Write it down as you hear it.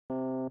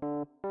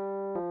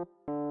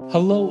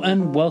Hello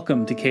and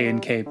welcome to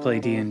K&K Play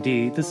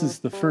D&D. This is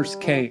the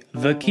first K,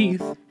 the Keith.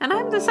 And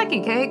I'm the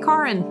second K,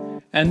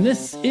 Karin. And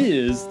this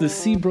is the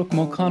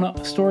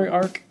Seabrook-Mokana story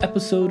arc,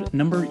 episode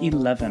number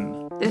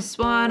 11. This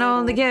one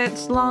only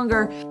gets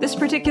longer. This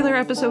particular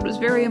episode was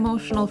very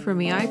emotional for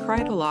me. I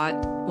cried a lot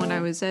when I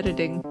was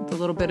editing the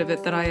little bit of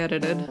it that I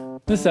edited.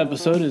 This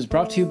episode is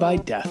brought to you by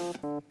Death.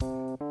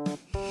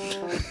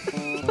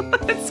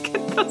 Let's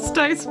get those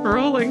dice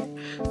rolling.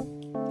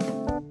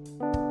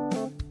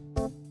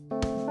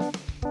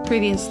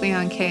 Previously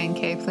on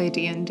K&K Play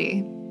D&D.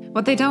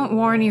 What they don't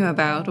warn you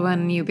about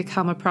when you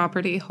become a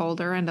property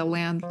holder and a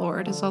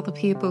landlord is all the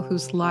people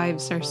whose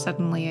lives are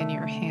suddenly in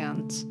your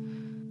hands.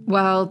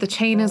 Well, the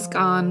chain is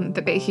gone,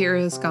 the Behir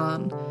is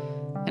gone,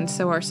 and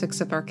so are 6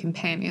 of our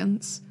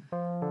companions.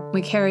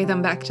 We carry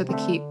them back to the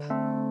keep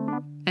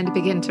and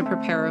begin to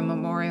prepare a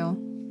memorial.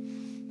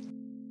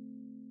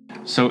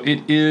 So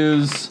it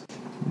is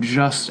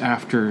just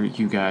after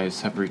you guys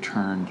have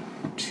returned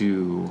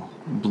to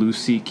Blue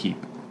Sea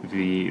Keep.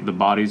 The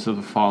bodies of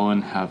the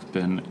fallen have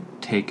been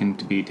taken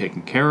to be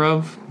taken care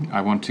of.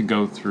 I want to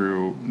go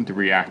through the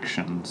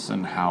reactions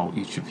and how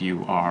each of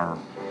you are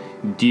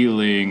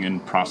dealing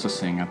and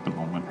processing at the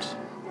moment.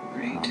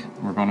 Great.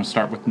 We're going to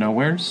start with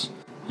Nowheres.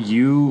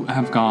 You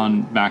have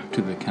gone back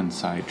to the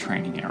Kensai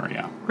training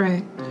area.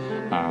 Right.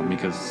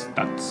 Because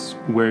that's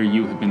where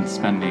you have been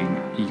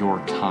spending your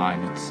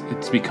time.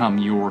 It's become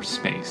your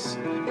space.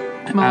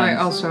 Well,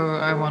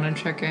 I want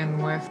to check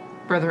in with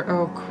Brother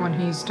Oak when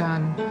he's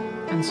done,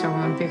 and so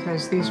on,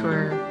 because these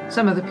were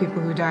some of the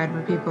people who died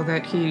were people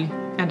that he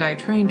and I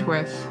trained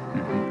with.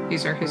 Mm-hmm.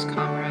 These are his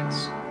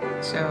comrades.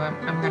 So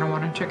I'm going to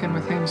want to check in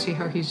with him, see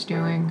how he's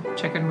doing,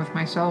 check in with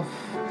myself,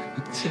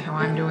 see how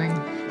I'm doing.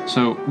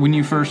 So when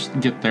you first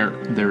get there,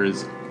 there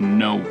is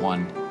no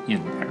one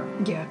in there.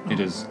 Yeah.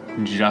 It is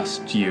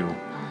just you.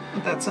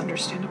 That's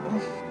understandable.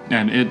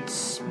 And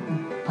it's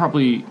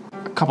probably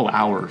a couple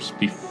hours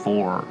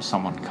before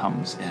someone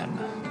comes in.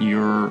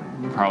 You're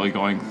probably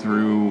going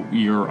through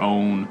your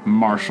own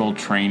martial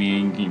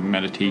training,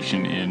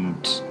 meditation,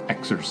 and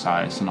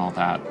exercise and all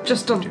that.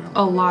 Just a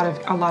lot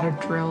of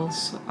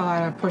drills, a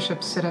lot of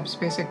push-ups, sit-ups,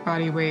 basic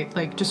body weight,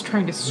 like just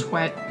trying to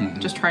sweat,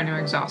 just trying to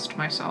exhaust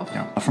myself.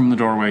 Yeah. From the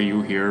doorway,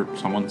 you hear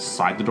someone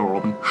slide the door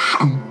open,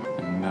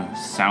 and the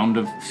sound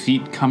of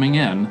feet coming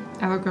in.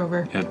 I look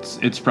over.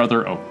 It's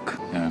Brother Oak,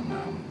 and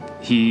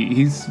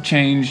he's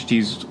changed.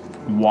 He's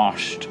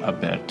washed a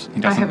bit.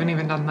 I haven't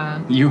even done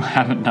that. You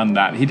haven't done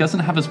that. He doesn't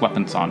have his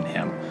weapons on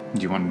him.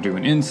 Do you want to do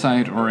an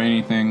insight or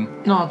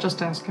anything? No, I'll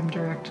just ask him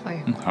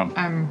directly.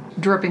 I'm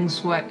dripping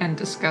sweat and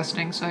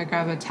disgusting, so I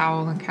grab a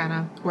towel and kind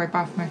of wipe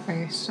off my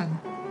face and,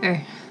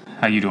 hey.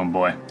 How you doing,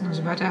 boy? I was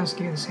about to ask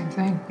you the same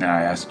thing.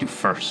 I asked you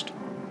first.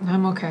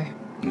 I'm okay.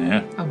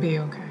 Yeah? I'll be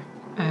okay.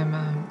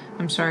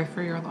 I'm sorry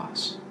for your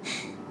loss.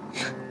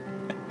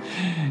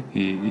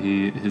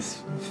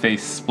 His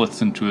face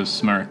splits into a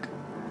smirk.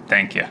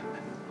 Thank you.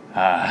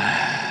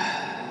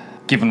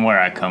 Given where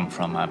I come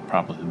from, I'm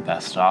probably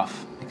best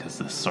off because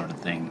this sort of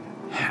thing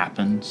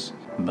happens.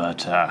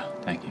 But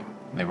thank you.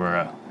 They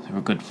were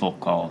good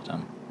folk, all of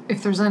them.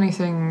 If there's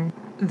anything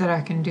that I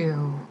can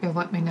do, you'll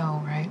let me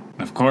know, right?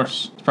 Of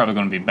course. It's probably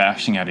going to be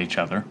bashing at each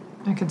other.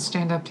 I can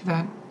stand up to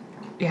that.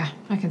 Yeah,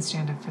 I can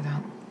stand up for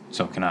that.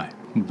 So can I.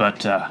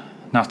 But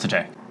not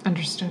today.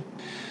 Understood.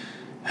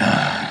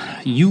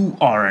 You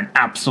are an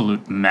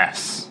absolute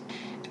mess.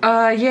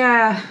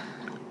 Yeah.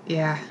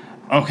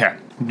 Okay,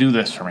 do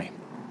this for me.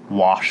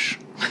 Wash.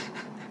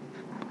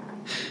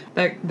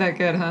 That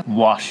good, huh?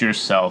 Wash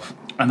yourself.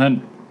 And then,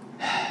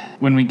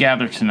 when we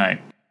gather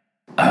tonight,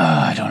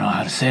 I don't know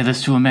how to say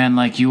this to a man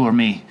like you or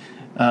me.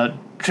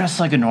 Dress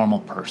like a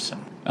normal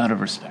person, out of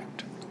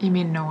respect. You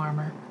mean no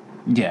armor?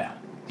 Yeah.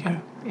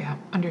 Yeah,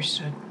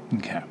 understood.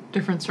 Okay.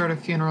 Different sort of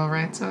funeral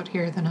rites out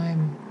here than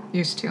I'm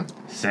used to.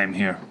 Same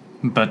here.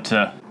 But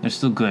they're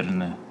still good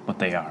in what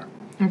they are.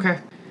 Okay.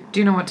 Do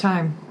you know what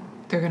time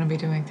they're going to be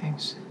doing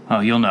things? Oh,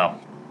 you'll know.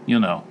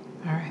 All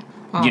right.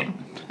 Well, yeah.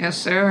 Yes,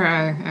 sir,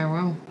 I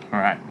will. All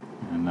right.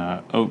 And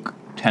Oak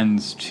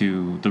tends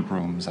to the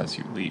rooms as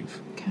you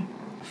leave. Okay.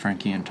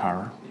 Frankie and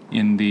Tarur.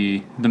 In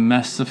the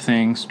mess of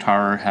things,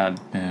 Tarur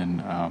had been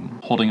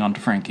holding on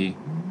to Frankie,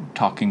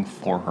 talking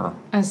for her.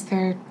 As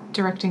they're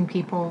directing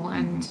people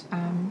and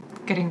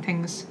getting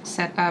things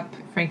set up,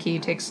 Frankie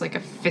takes like a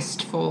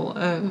fistful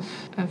of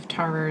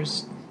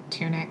Tarur's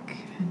tunic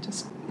and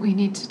just, we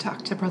need to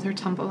talk to Brother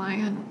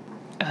Tumbleian.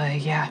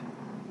 Yeah,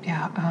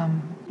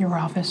 your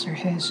office or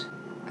his?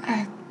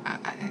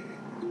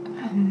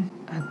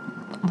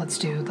 Let's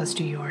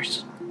do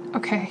yours.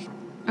 Okay.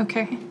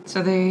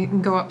 So they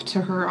go up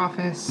to her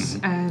office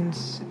and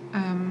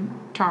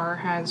Tarur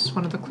has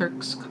one of the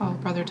clerks call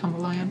Brother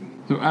Tumbleian.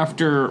 So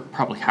after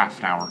probably half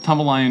an hour,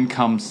 Tumbleian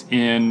comes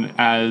in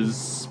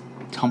as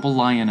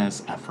Tumbleian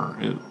as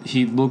ever.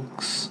 He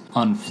looks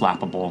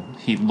unflappable.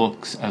 He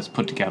looks as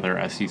put together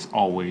as he's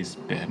always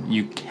been.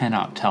 You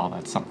cannot tell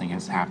that something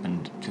has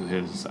happened to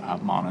his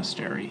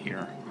monastery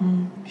here.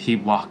 He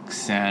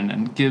walks in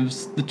and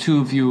gives the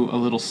two of you a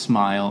little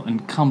smile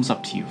and comes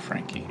up to you,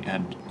 Frankie,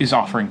 and is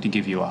offering to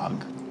give you a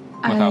hug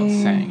without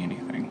saying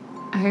anything.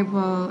 I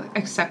will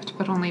accept,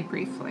 but only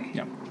briefly.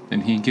 Yep.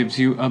 Then he gives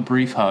you a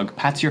brief hug,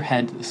 pats your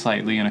head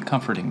slightly in a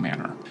comforting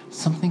manner.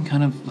 Something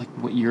kind of like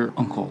what your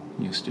uncle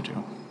used to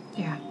do.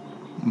 Yeah.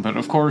 But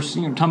of course,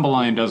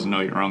 Tumbleline doesn't know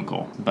your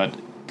uncle, but it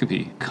could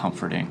be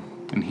comforting.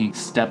 And he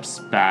steps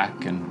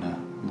back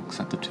and looks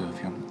at the two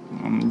of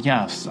you.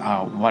 Yes,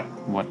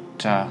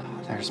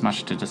 there's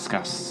much to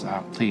discuss.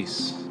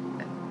 Please.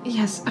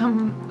 Yes,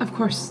 of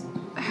course.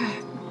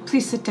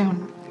 Please sit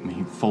down. And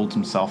he folds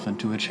himself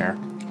into a chair.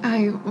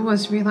 I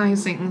was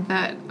realizing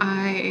that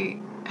I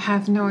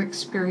have no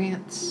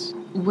experience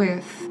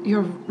with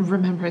your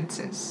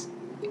remembrances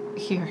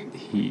here.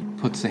 He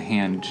puts a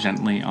hand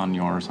gently on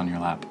yours on your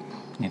lap.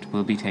 It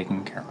will be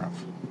taken care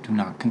of. Do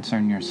not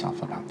concern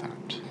yourself about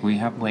that. We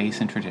have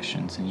ways and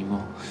traditions, and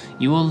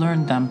you will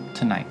learn them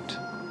tonight.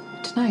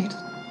 Tonight?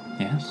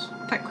 Yes?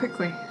 That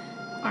quickly.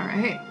 All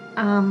right.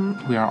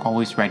 We are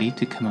always ready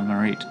to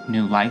commemorate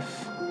new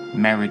life,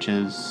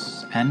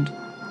 marriages, and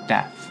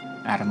death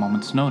at a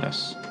moment's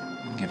notice,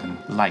 given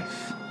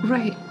life.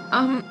 Right.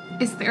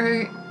 Is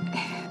there...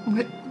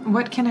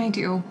 What can I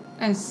do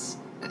as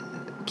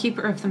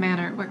keeper of the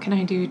manor? What can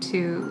I do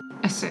to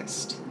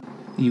assist?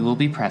 You will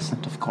be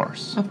present, of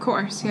course. Of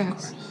course,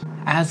 yes.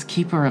 As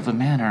keeper of a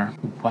manor,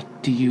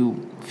 what do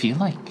you feel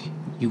like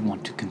you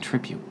want to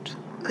contribute?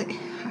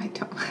 I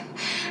don't...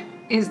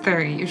 Is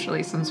there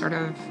usually some sort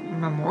of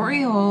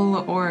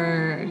memorial,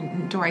 or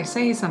do I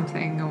say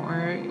something,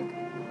 or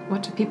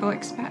what do people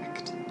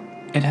expect?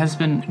 It has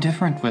been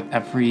different with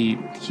every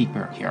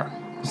keeper here.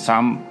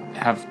 Some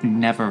have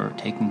never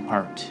taken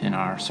part in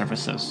our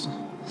services.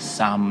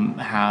 Some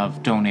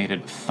have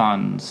donated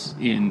funds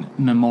in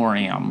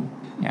memoriam.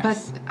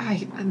 Yes.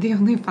 But the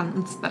only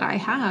funds that I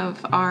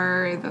have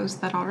are those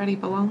that already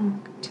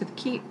belong to the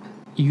keep.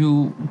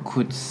 You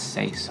could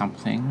say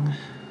something.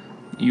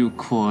 You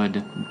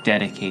could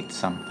dedicate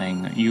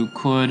something. You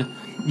could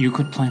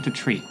plant a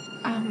tree.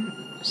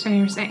 So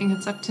you're saying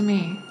it's up to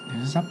me?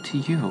 It is up to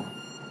you.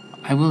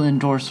 I will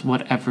endorse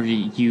whatever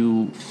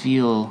you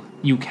feel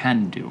you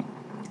can do.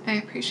 I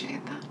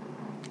appreciate that.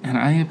 And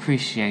I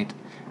appreciate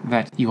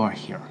that you are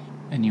here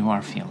and you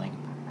are feeling.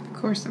 Of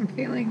course I'm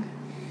feeling.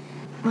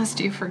 Lest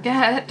you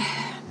forget,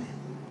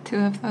 2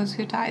 of those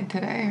who died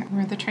today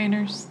were the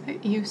trainers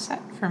that you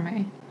set for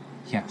me.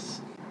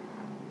 Yes.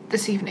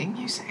 This evening,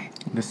 you say?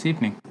 This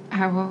evening.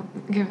 I will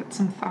give it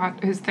some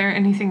thought. Is there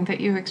anything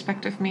that you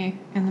expect of me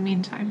in the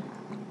meantime?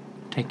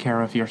 Take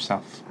care of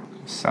yourself.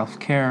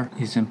 Self-care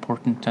is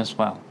important as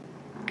well.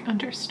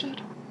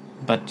 Understood.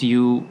 But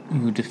you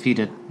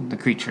defeated the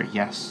creature,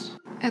 yes?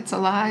 It's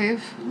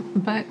alive,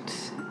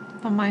 but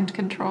the mind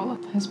control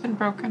has been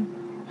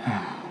broken.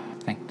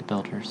 Thank the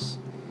builders.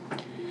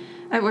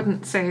 I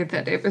wouldn't say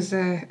that it was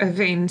a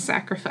vain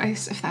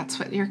sacrifice, if that's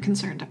what you're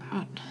concerned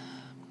about.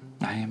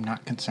 I am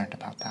not concerned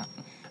about that.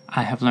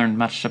 I have learned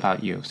much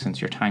about you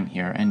since your time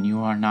here, and you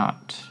are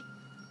not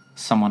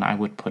someone I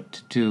would put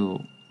to do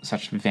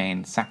such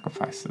vain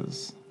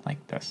sacrifices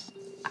like this.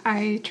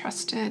 I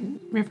trusted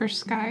River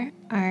Sky.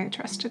 I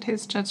trusted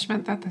his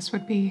judgment that this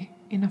would be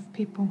enough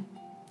people,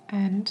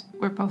 and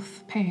we're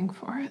both paying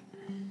for it.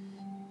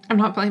 I'm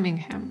not blaming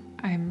him.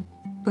 I'm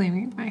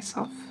blaming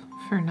myself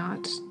for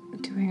not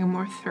doing a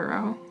more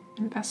thorough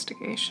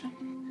investigation.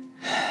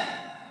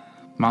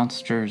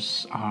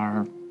 Monsters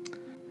are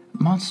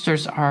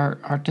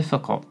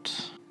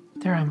difficult.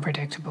 They're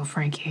unpredictable,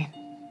 Frankie.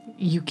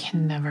 You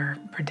can never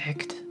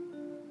predict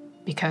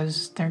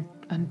because they're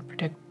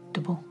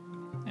unpredictable.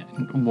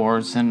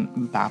 Wars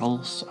and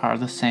battles are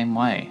the same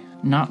way.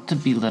 Not to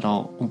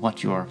belittle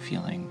what you are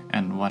feeling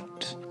and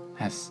what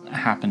has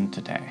happened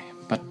today,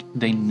 but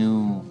they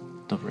knew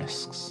the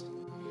risks.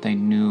 They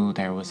knew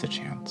there was a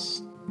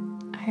chance.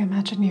 I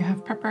imagine you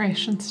have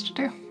preparations to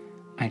do.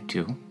 I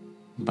do,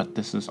 but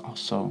this is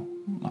also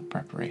a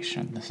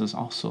preparation. This is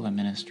also a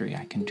ministry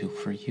I can do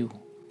for you.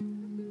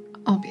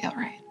 I'll be all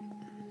right.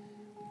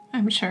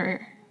 I'm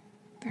sure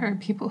there are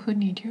people who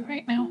need you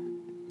right now.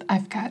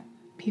 I've got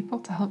people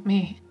to help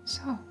me,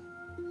 so...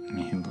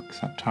 He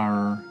looks at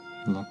Tarur,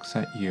 looks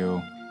at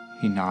you.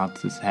 He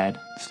nods his head,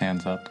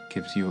 stands up,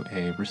 gives you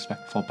a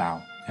respectful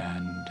bow,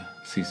 and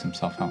sees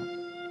himself out.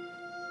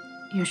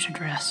 You should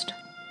rest.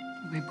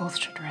 We both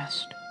should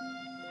rest.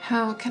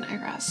 How can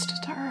I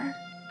rest, Tarur?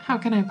 How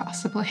can I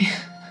possibly?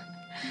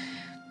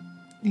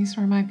 These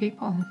were my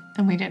people,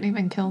 and we didn't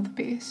even kill the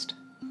beast.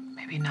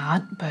 Maybe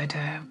not, but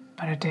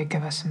it did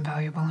give us some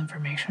valuable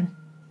information.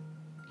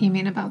 You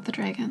mean about the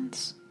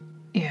dragons?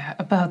 Yeah,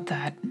 about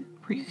that.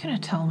 Were you gonna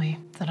tell me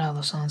that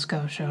Alison's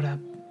ghost showed up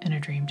in a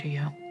dream to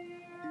you?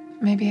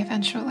 Maybe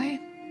eventually.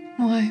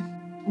 Why?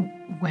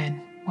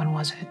 When? When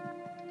was it?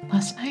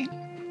 Last night?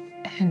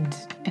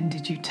 And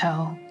did you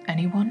tell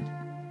anyone?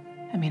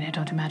 I mean, I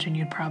don't imagine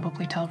you'd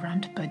probably tell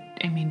Runt, but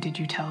I mean, did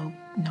you tell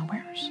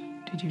Nowheres?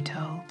 Did you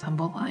tell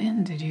Tumble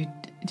Lion? Did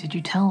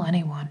you tell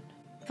anyone?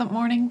 The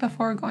morning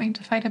before going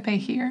to fight a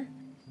Behir?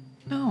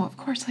 No, of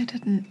course I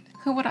didn't.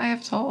 Who would I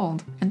have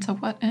told? And to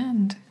what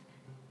end?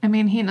 I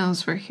mean, he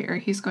knows we're here.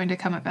 He's going to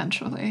come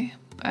eventually.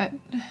 But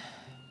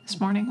this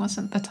morning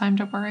wasn't the time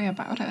to worry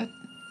about it.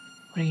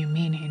 What do you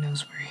mean he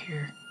knows we're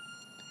here?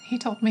 He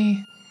told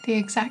me the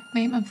exact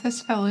name of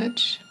this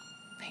village.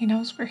 He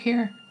knows we're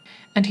here.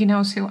 And he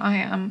knows who I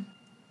am.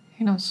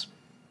 He knows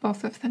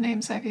both of the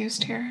names I've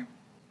used here.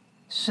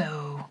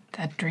 So,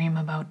 that dream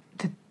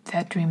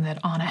that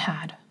Anna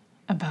had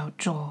about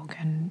Jolg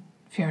and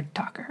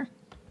Fjordtaker.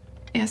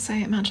 Yes, I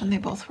imagine they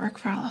both work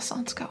for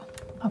Alasonsko.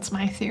 That's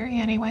my theory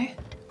anyway.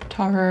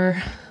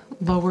 Tarur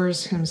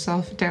lowers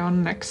himself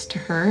down next to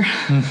her.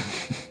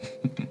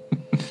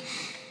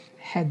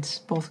 Heads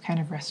both kind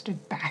of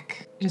rested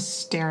back, just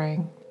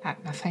staring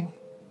at nothing.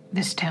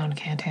 This town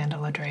can't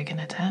handle a dragon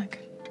attack.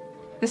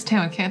 This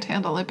town can't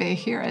handle a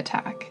Behir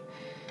attack.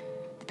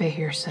 The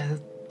Behir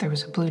said there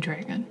was a blue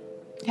dragon.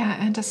 Yeah,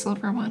 and a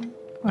silver one.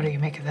 What do you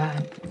make of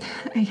that?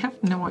 I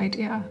have no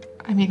idea.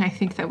 I mean, I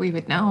think that we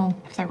would know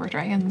if there were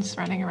dragons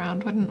running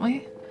around, wouldn't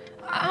we?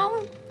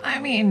 I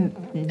mean,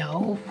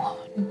 no,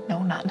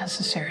 not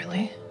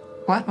necessarily.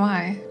 What?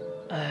 Why?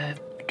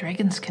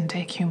 Dragons can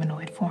take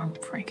humanoid form,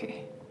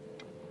 Frankie.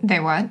 They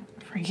what?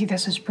 Frankie,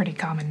 this is pretty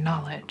common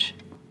knowledge.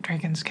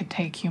 Dragons could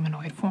take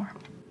humanoid form.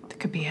 It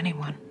could be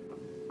anyone.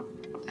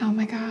 Oh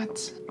my god.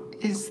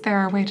 Is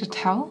there a way to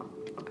tell?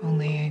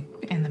 Only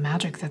in the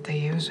magic that they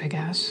use, I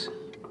guess.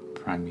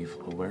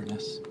 Primeval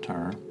awareness,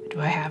 Tarur. Do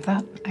I have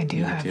that? I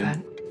do have that.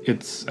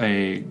 It's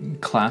a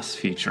class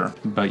feature,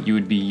 but you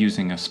would be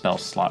using a spell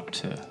slot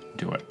to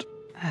do it.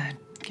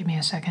 Give me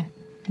a second.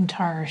 And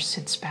Tarur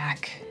sits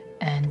back,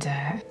 and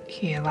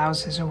he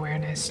allows his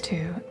awareness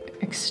to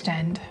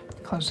extend,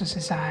 closes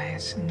his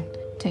eyes, and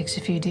takes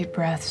a few deep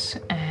breaths,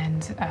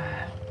 and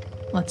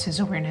lets his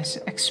awareness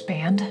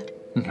expand.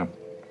 Okay.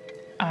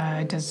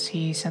 Does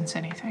he sense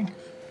anything?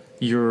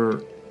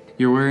 Your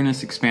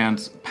awareness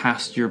expands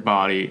past your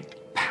body,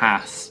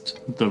 past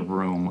the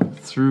room,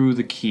 through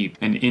the keep,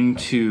 and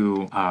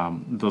into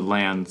the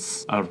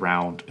lands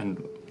around,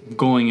 and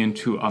going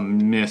into a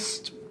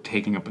mist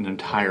taking up an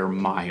entire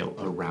mile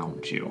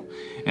around you.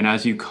 And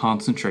as you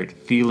concentrate,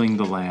 feeling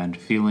the land,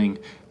 feeling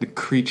the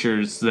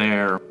creatures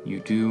there, you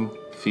do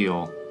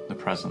feel the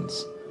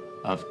presence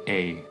of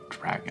a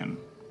dragon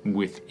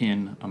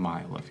within a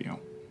mile of you.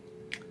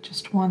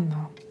 Just one,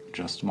 though.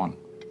 Just one.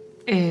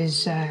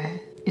 Is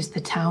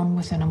the town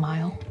within a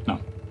mile? No.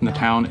 The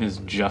town is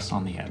just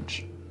on the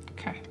edge.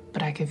 Okay.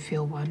 But I could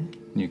feel one.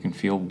 You can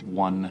feel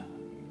one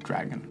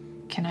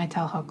dragon. Can I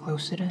tell how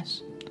close it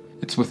is?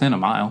 It's within a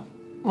mile.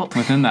 Well,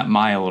 within that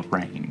mile of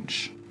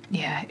range.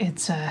 Yeah,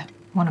 it's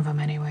one of them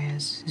anyway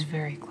is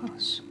very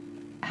close.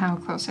 How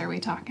close are we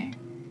talking?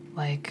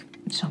 Like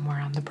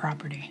somewhere on the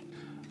property.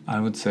 I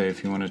would say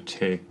if you want to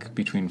take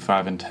between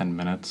 5 and 10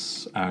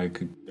 minutes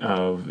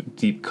of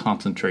deep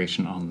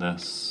concentration on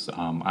this,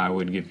 I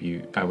would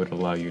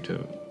allow you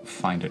to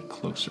find it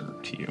closer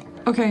to you.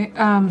 Okay,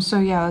 so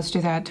yeah, let's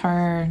do that.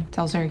 Tarur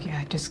tells her,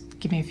 yeah, just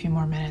give me a few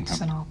more minutes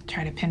and I'll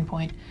try to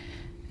pinpoint.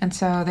 And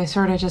so they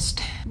sort of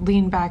just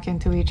lean back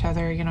into each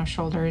other,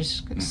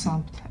 shoulders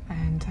slumped,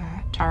 and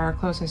Tarur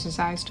closes his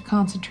eyes to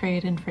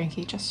concentrate, and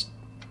Frankie just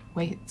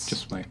waits.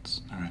 Just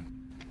waits. All right.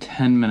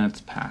 10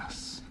 minutes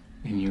pass,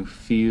 and you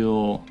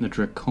feel the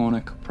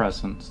draconic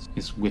presence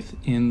is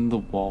within the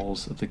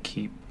walls of the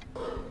keep.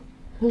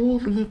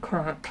 Holy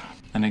crap.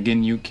 And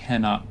again, you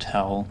cannot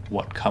tell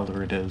what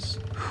color it is,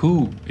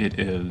 who it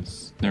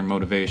is, their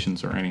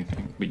motivations or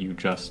anything, but you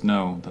just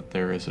know that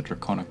there is a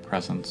draconic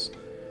presence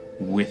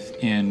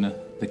within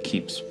the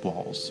keep's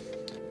walls.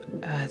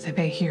 The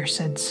Behir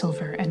said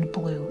silver and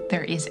blue.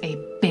 There is a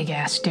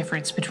big-ass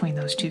difference between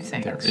those two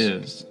things. There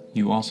is.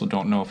 You also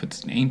don't know if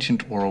it's an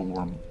ancient or a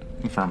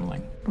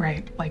vermling.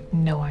 Right, like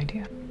no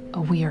idea.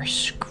 We are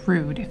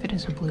screwed if it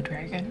is a blue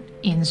dragon.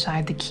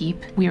 Inside the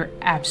keep, we are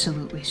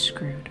absolutely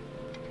screwed.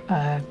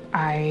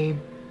 Behir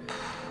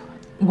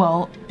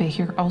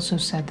also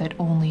said that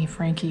only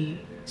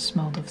Frankie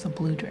smelled of the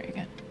blue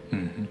dragon.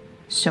 Mm-hmm.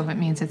 So it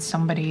means it's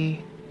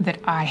somebody that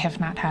I have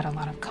not had a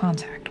lot of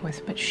contact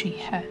with, but she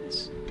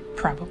has.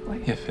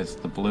 Probably. If it's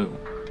the blue.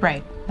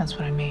 Right, that's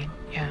what I mean,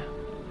 yeah.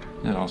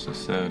 It also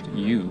said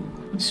you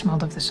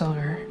smelled of the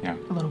silver. Yeah.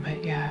 A little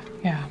bit, yeah.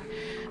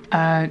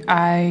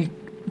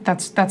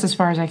 That's as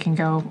far as I can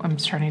go. I'm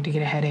starting to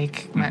get a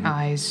headache. My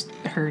eyes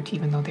hurt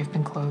even though they've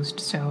been closed.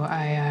 So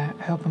I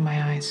open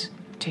my eyes,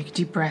 take a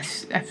deep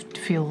breath. I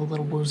feel a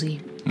little woozy.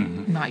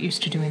 I'm not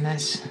used to doing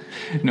this.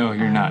 No,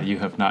 you're not. You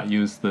have not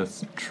used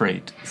this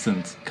trait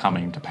since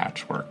coming to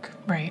Patchwork.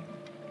 Right.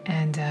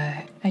 And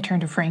I turn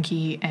to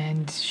Frankie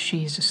and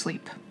she's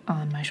asleep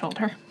on my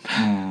shoulder.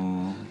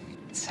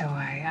 So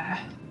I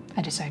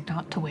decide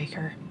not to wake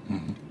her.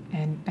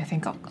 And I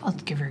think I'll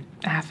give her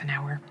half an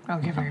hour.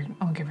 I'll give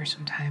her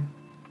some time,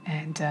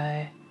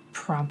 and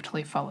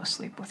promptly fall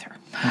asleep with her.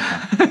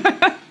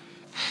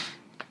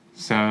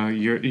 So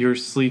you're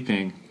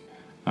sleeping.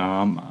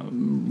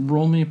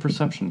 Roll me a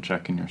perception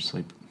check in your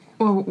sleep.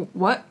 Well,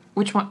 what?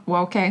 Which one?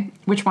 Well, okay.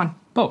 Which one?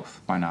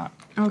 Both. Why not?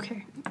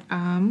 Okay.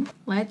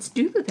 Let's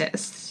do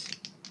this.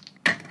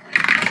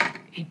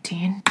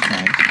 18.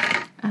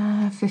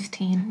 Nice.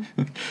 15.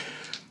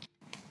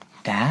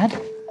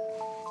 Dad?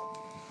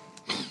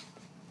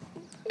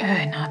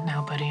 Not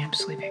now, buddy. I'm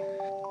sleeping.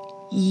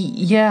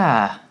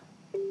 Yeah.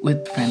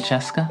 With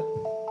Francesca?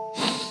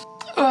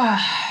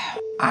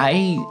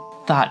 I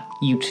thought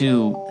you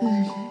two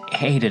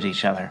hated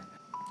each other.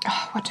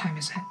 Oh, what time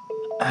is it?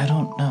 I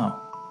don't know.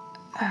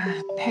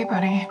 Hey,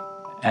 buddy.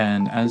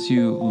 And as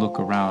you look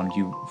around,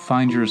 you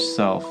find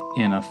yourself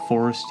in a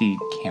foresty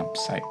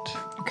campsite.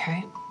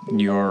 Okay.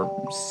 You're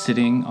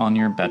sitting on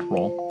your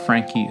bedroll.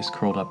 Frankie is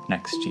curled up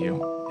next to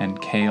you,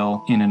 and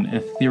Kale, in an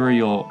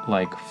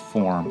ethereal-like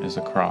form, is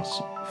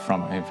across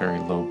from a very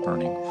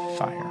low-burning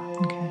fire.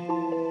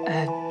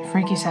 Okay.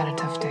 Frankie's had a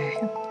tough day.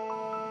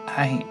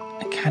 I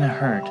kind of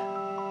heard.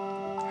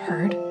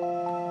 Heard?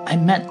 I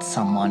met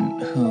someone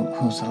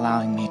who's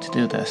allowing me to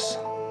do this.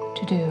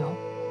 To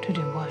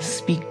do what?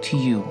 Speak to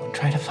you,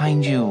 try to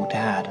find you,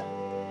 Dad.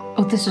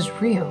 Oh, this is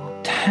real.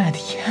 Dad,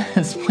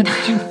 yes. What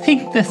did you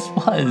think this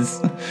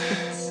was?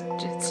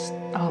 It's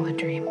all a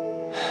dream.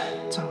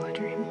 It's all a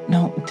dream.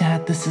 No,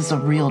 Dad, this is a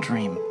real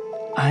dream.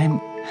 I'm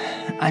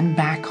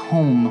back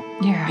home.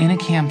 Yeah. In a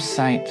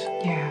campsite.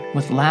 Yeah.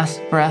 With last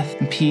breath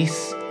and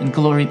peace and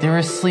glory. They're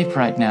asleep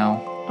right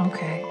now.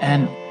 Okay.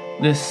 And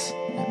this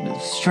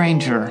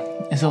stranger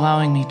is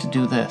allowing me to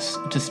do this,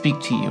 to speak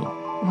to you.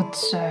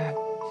 What's,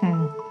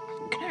 Can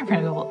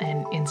I roll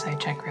an insight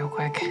check real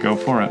quick? Go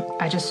for it.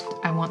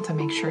 I want to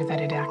make sure that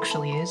it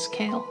actually is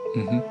Kale.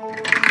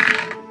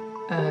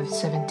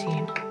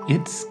 17.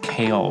 It's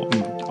Kale,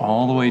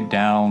 all the way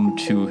down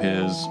to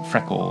his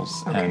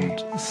freckles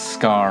and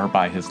scar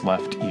by his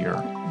left ear.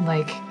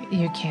 Like,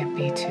 you can't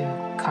be too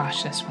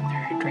cautious when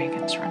there are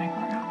dragons running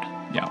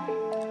around. Yeah.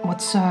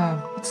 What's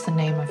the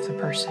name of the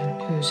person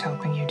who's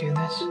helping you do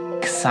this?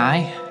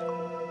 Kasai?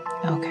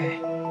 Okay.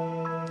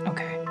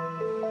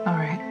 All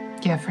right.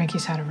 Yeah,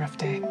 Frankie's had a rough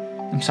day.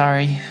 I'm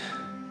sorry.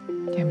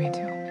 Yeah, me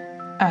too.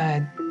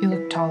 You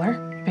look taller.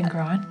 Been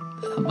growing.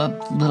 A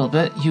little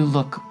bit. You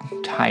look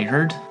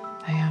tired.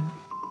 I am.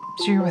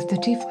 So you're with the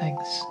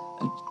tieflings.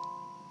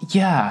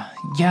 Yeah.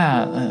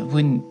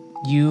 When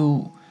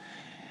you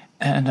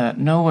and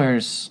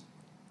Nowhere's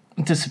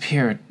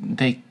disappeared,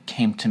 they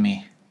came to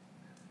me.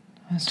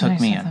 That's Took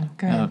nice me of in. them.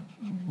 Good.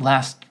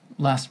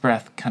 Last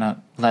breath kind of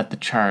led the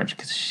charge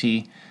because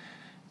she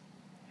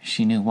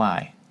knew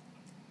why.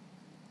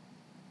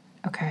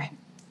 Okay.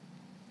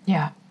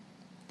 Yeah.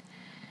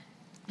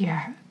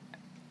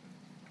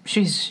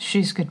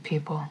 She's good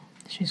people.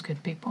 She's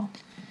good people.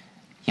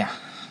 Yeah.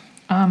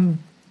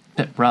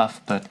 Bit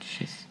rough, but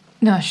she's...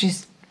 No,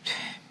 she's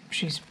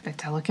a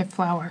delicate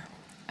flower.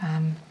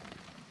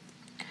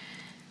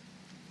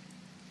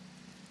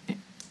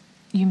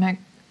 You met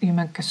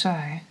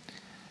Kasai.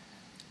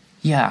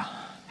 Yeah.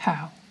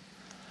 How?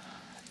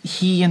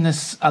 He and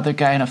this other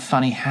guy in a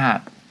funny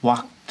hat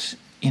walked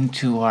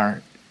into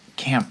our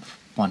camp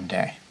one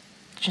day.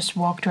 Just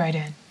walked right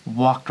in.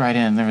 Walked right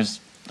in. There was,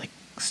 like,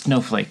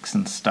 snowflakes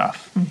and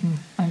stuff. Mm-hmm.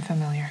 I'm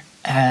familiar.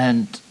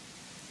 And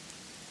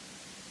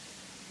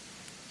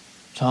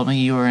told me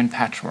you were in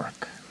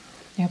patchwork.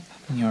 Yep.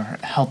 And you were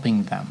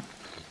helping them.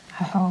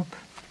 I hope.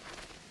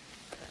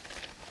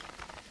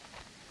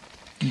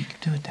 You can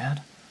do it,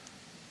 Dad.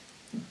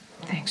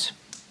 Thanks.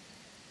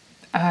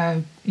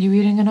 You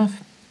eating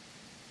enough?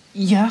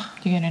 Yeah.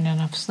 You getting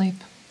enough sleep?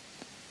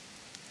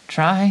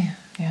 Try.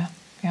 Yeah.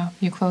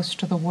 You close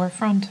to the war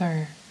front,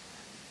 or?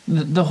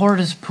 The horde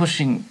is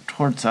pushing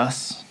towards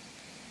us,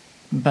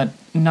 but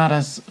not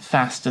as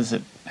fast as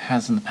it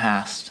has in the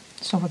past.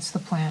 So what's the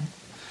plan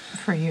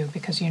for you?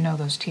 Because you know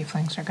those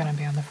tieflings are going to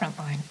be on the front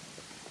line.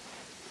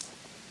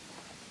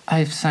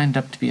 I've signed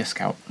up to be a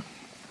scout.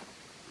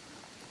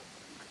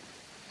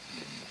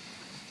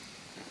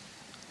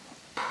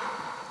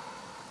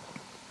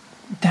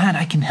 Dad,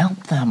 I can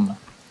help them.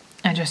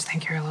 I just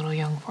think you're a little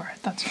young for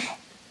it, that's all.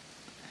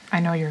 I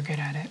know you're good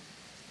at it.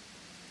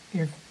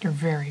 You're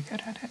very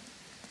good at it.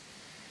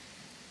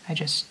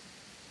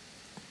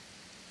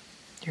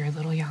 You're a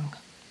little young.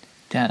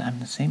 Dad, I'm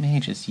the same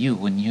age as you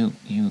when you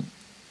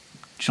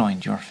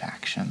joined your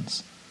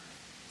factions.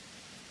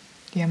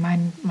 Yeah,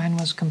 mine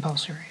was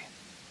compulsory.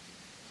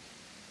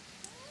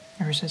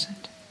 Yours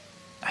isn't.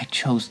 I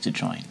chose to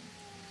join.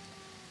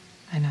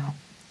 I know.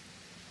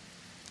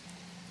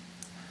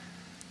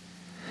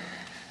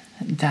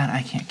 Dad,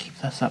 I can't keep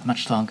this up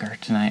much longer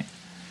tonight.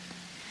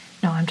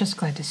 No, I'm just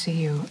glad to see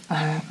you.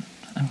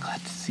 I'm glad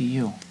to see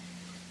you.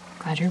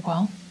 Glad you're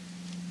well.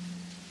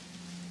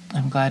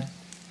 I'm glad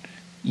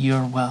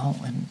you're well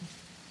and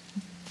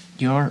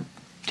you're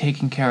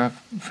taking care of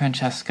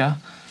Francesca.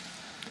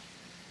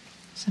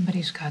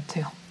 Somebody's got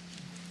to.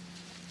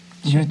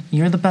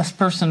 You're the best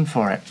person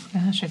for it.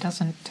 Yeah, she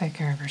doesn't take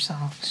care of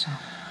herself, so.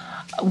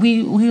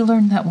 We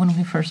learned that when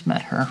we first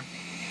met her.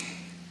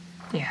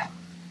 Yeah.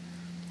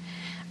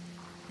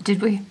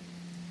 Did we?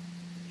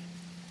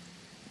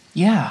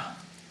 Yeah.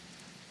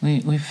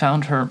 We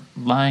found her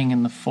lying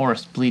in the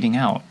forest bleeding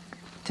out.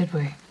 Did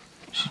we?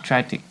 She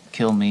tried to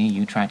kill me,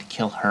 you tried to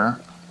kill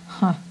her.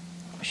 Huh.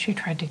 She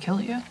tried to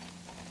kill you?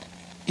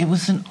 It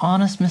was an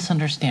honest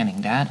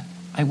misunderstanding, Dad.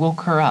 I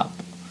woke her up.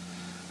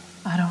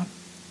 I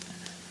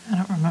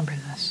don't remember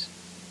this.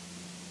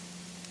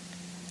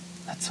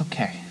 That's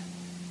okay.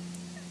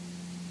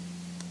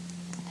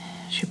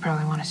 She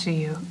probably want to see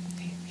you.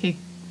 He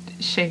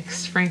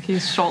shakes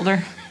Frankie's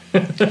shoulder.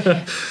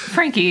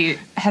 Frankie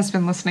has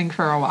been listening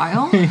for a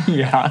while.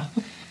 Yeah.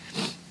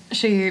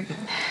 She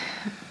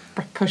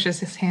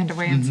pushes his hand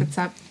away and sits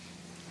up.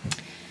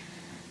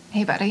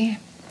 Hey, buddy.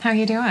 How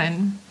you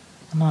doing?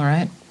 I'm all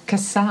right.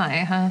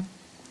 Kasai, huh?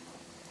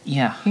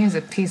 Yeah. He's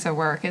a piece of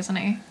work, isn't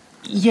he?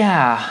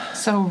 Yeah.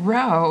 So,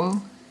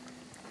 Ro,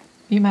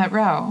 you met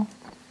Ro?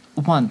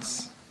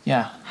 Once.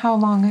 Yeah. How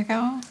long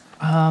ago?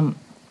 About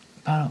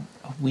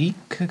a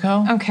week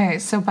ago. Okay,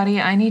 so,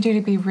 buddy, I need you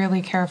to be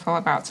really careful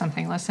about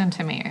something. Listen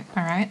to me,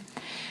 all right?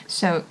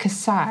 So,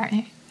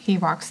 Kasai, he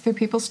walks through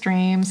people's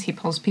dreams. He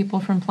pulls people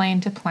from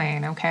plane to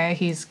plane, okay?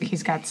 He's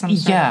got some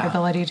sort of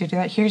ability to do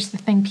that. Here's the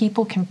thing.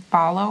 People can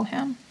follow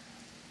him.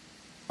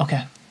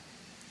 Okay.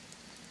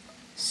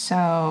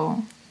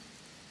 So,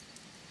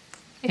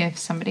 if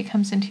somebody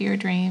comes into your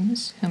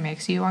dreams who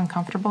makes you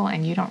uncomfortable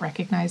and you don't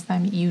recognize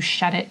them, you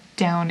shut it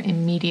down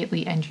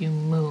immediately and you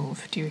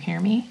move. Do you hear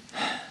me?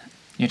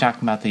 You're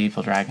talking about the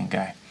evil dragon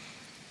guy.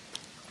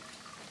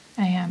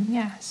 I am,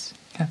 yes.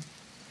 Okay.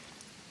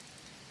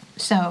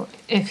 So,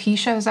 if he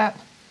shows up,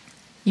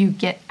 you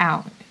get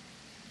out.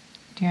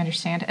 Do you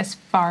understand? As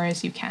far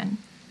as you can.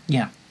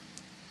 Yeah.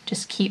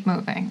 Just keep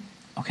moving.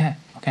 Okay.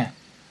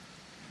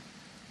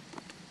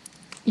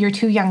 You're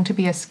too young to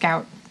be a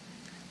scout.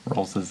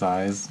 Rolls his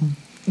eyes.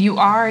 You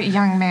are a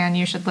young man.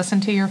 You should listen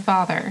to your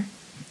father.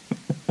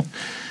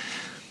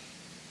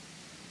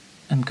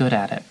 I'm good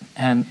at it.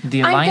 And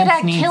the I'm Alliance good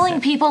at needs killing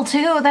it. people,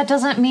 too. That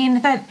doesn't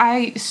mean that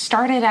I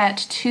started at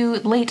too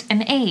late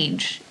an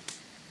age.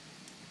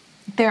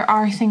 There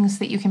are things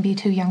that you can be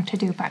too young to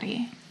do,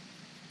 buddy.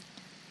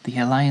 The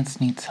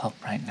Alliance needs help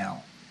right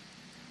now.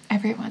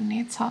 Everyone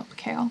needs help,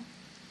 Kale.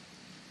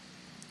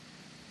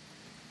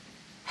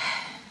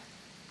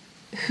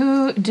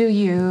 Who do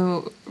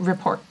you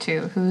report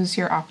to? Who's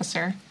your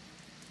officer?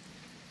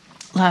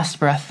 Last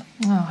breath.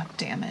 Oh,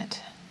 damn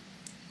it.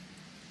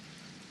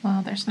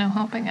 Well, there's no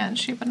helping it.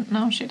 She wouldn't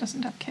know. She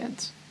doesn't have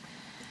kids.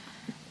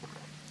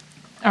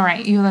 All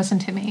right, you listen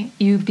to me.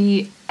 You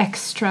be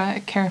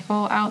extra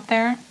careful out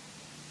there.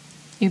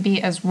 You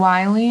be as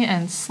wily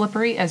and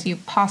slippery as you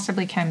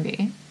possibly can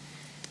be.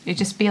 You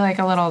just be like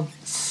a little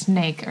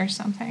snake or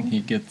something.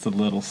 He gets a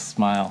little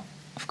smile.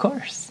 Of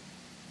course.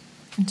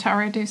 And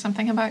Tarur, do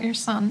something about your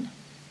son.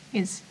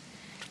 He's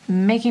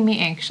making me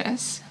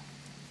anxious.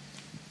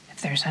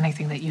 If there's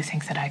anything that you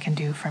think that I can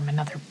do from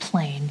another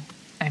plane,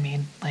 I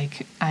mean,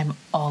 like, I'm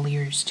all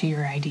ears to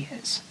your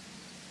ideas.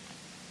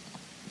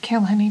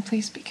 Kale, honey,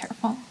 please be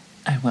careful.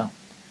 I will.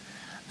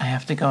 I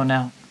have to go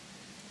now.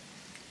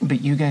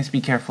 But you guys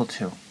be careful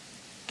too.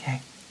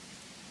 Okay?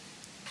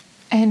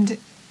 And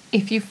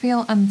if you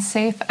feel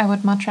unsafe, I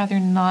would much rather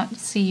not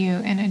see you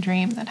in a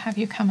dream than have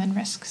you come and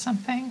risk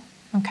something.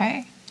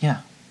 Okay?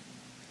 Yeah.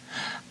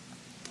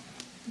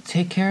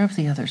 Take care of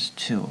the others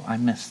too. I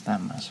miss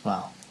them as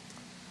well.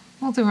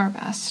 We'll do our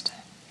best.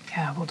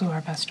 Yeah, we'll do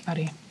our best,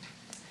 buddy.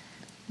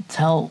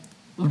 Tell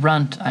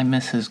Runt I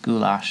miss his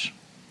goulash.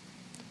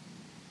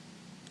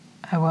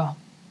 I will.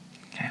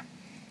 Okay.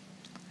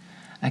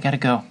 I gotta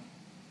go.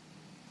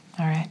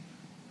 All right.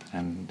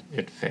 And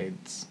it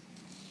fades.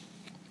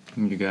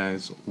 And you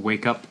guys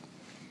wake up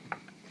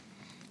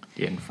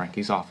in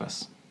Frankie's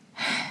office.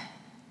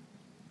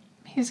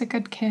 He's a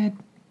good kid.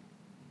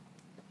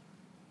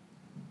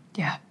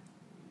 Yeah.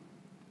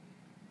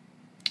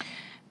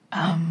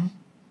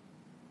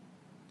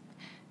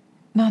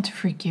 Not to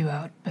freak you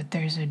out, but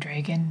there's a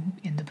dragon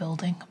in the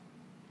building.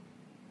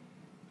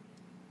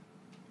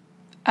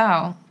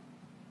 Oh.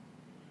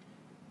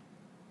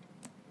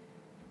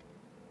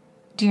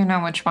 Do you know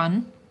which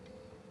one?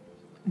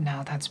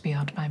 No, that's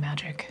beyond my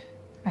magic.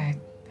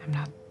 I'm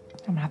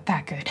not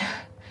that good.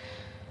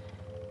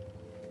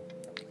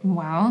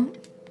 Well,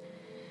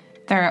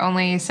 there are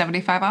only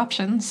 75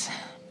 options.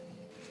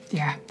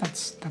 Yeah,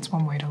 that's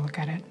one way to look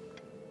at it.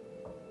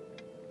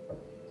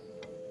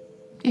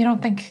 You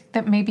don't think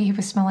that maybe he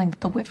was smelling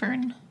the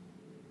wyvern?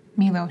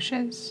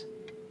 Milosh's?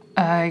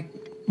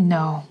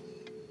 No.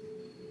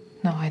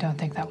 No, I don't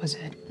think that was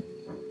it.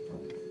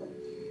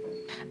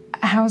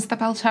 How's the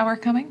bell tower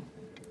coming?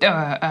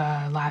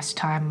 Last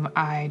time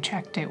I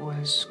checked, it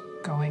was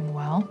going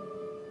well.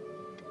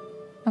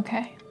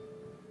 Okay.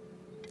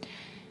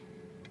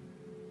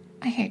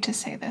 I hate to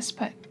say this,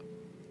 but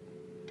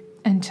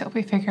until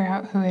we figure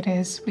out who it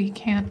is, we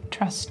can't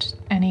trust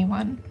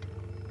anyone.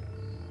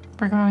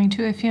 We're going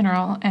to a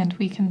funeral, and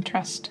we can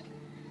trust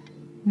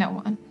no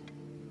one.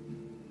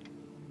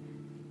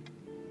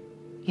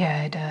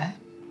 Yeah,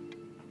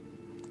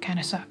 it, kind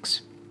of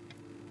sucks.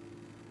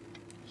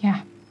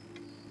 Yeah.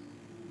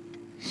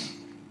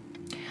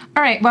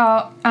 All right,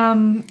 well,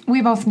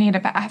 we both need a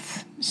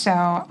bath, so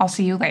I'll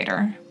see you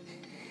later.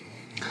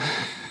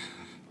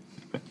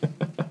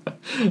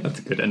 That's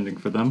a good ending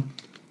for them.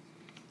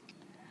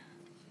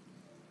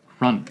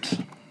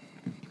 Runt.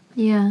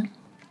 Yeah.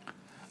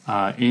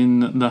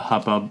 In the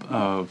hubbub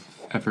of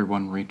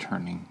everyone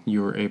returning,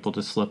 you were able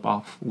to slip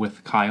off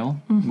with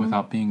Kyle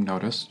without being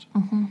noticed.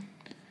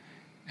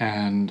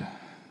 And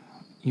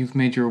you've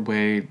made your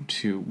way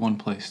to one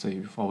place that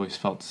you've always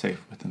felt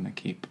safe within the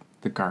keep,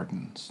 the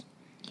gardens.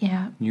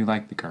 Yeah. You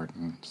like the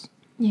gardens.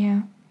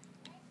 Yeah.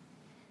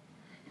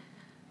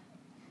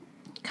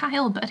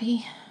 Kyle,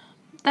 buddy,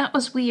 that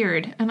was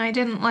weird, and I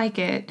didn't like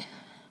it.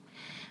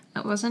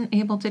 I wasn't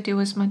able to do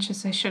as much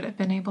as I should have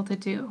been able to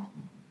do.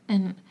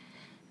 And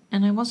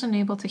I wasn't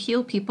able to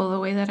heal people the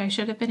way that I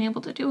should have been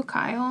able to do,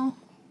 Kyle.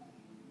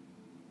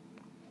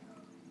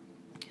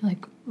 He,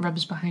 like,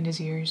 rubs behind his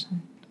ears.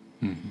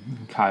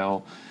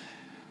 Kyle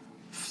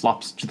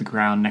flops to the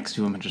ground next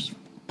to him and just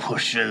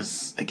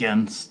pushes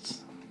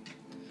against,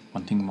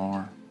 wanting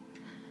more.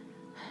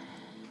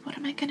 What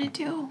am I gonna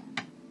do?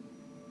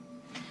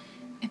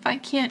 If I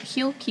can't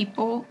heal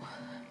people,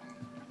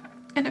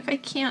 and if I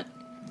can't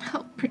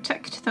help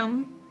protect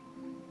them,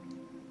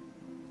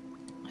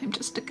 I'm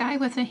just a guy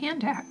with a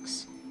hand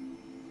axe.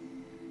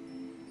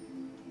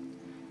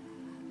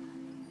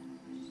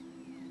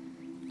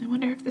 I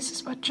wonder if this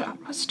is what John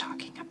was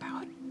talking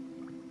about.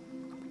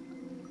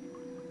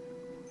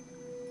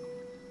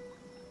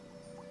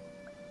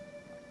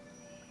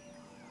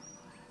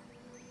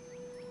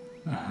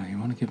 You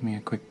want to give me a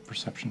quick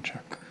perception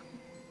check?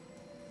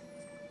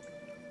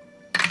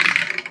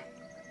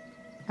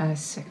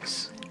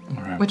 6.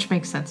 All right. Which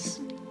makes sense.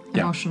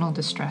 Yeah. Emotional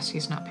distress,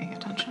 he's not paying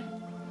attention.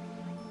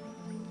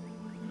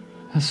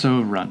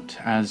 So, Runt,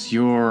 as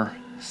you're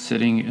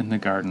sitting in the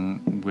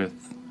garden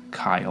with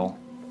Kyle,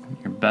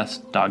 your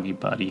best doggy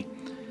buddy,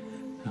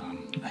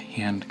 a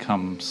hand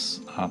comes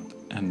up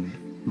and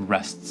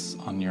rests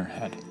on your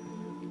head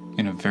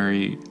in a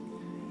very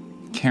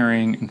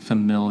caring and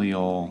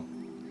familial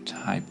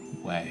type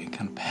way,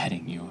 kind of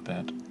petting you a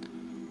bit.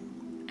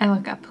 I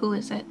look up. Who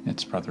is it?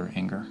 It's Brother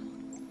Anger.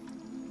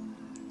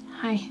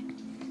 Hi.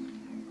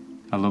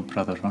 Hello,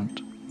 Brother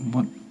Runt.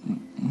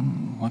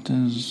 What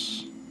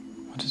is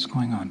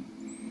going on?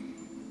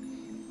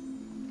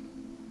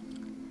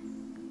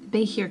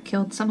 They here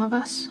killed some of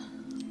us.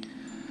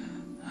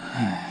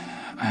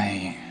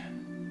 I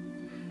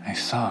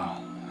saw,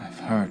 I've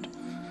heard,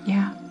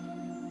 Yeah.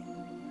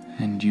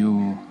 and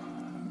you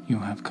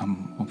have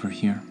come over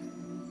here.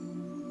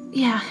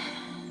 Yeah.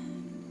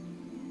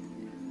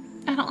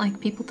 I don't like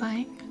people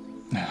dying.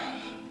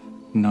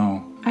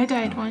 No. I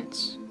died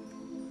once.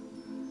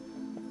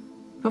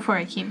 Before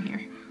I came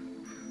here.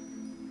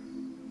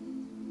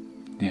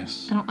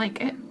 Yes. I don't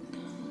like it.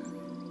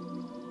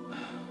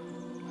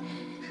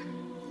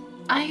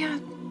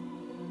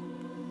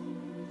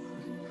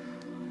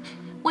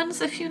 When's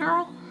the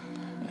funeral?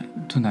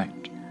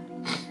 Tonight.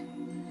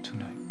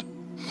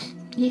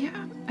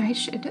 Yeah, I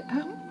should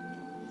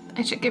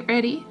get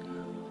ready.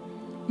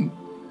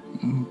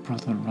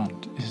 Brother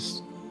Runt,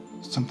 is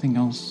something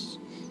else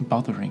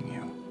bothering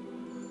you?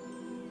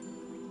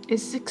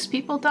 Is 6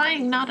 people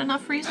dying not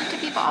enough reason to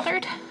be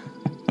bothered?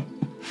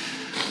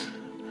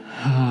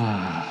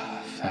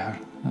 Fair.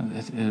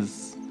 It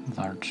is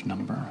a large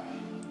number.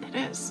 It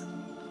is.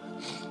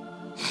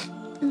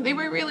 They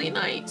were really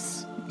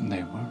nice.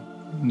 They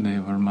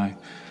were my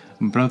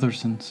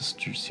brothers and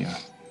sisters here.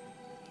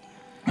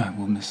 I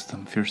will miss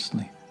them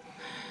fiercely.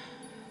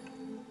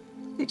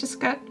 They just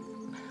got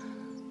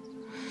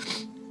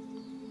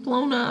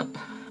blown up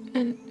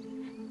and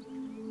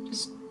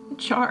just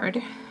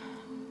charred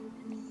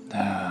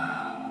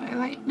by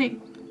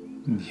lightning.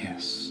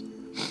 Yes.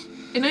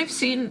 And I've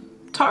seen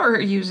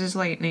Tarur uses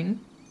lightning,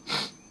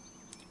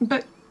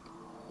 but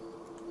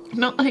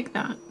not like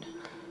that.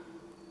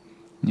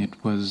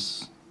 It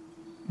was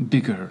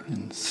bigger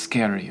and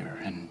scarier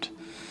and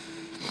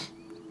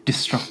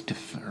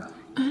destructiver.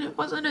 And it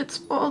wasn't its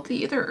fault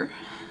either.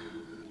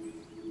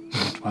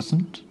 It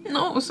wasn't?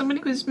 No, somebody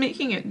was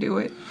making it do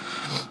it.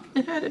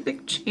 It had a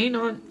big chain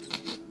on,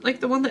 like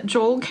the one that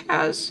Joel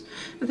has,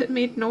 that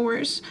made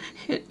Nor's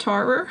hit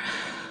Tarur.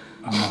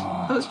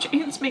 Oh. Those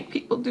chains make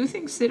people do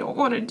things they don't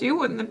want to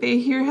do, and the bay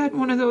here had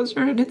one of those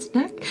around its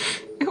neck.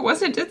 It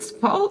wasn't its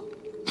fault.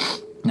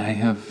 I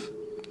have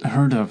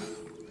heard of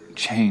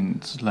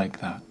chains like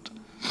that.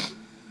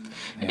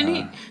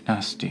 They are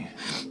nasty.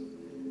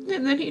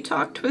 And then he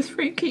talked with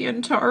Frankie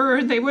and Tarur,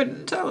 and they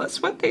wouldn't tell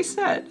us what they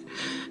said.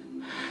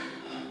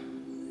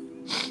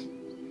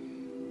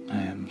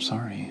 I am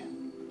sorry.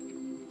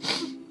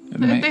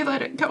 They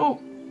let it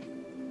go.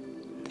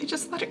 They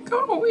just let it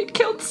go. It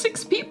killed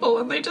 6 people,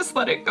 and they just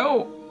let it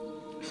go.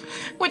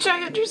 Which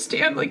I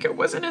understand, like, it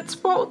wasn't its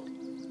fault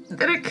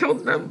that it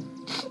killed them.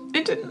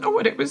 It didn't know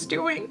what it was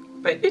doing,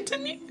 but it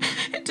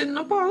didn't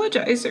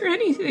apologize or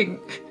anything.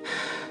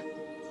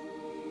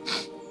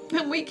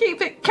 And we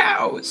gave it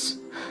cows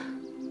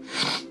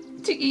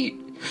to eat.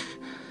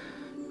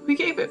 We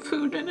gave it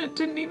food, and it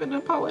didn't even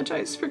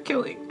apologize for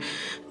killing.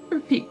 poor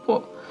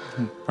people.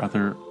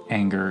 Brother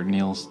Anger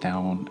kneels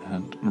down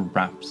and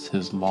wraps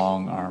his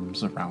long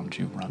arms around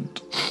you,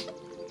 Runt,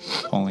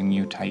 pulling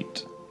you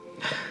tight.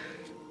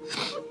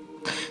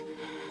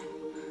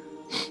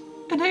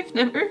 And I've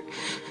never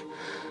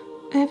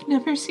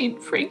seen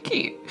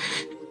Frankie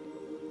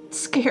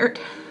scared.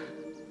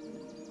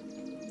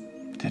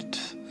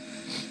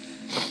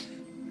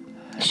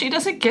 She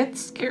doesn't get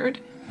scared.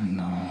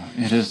 No,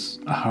 it is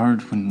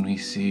hard when we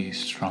see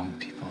strong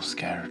people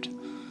scared.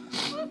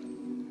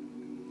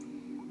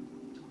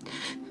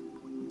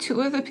 Two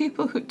of the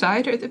people who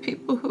died are the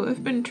people who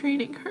have been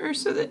training her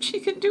so that she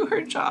can do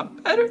her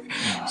job better,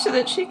 so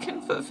that she can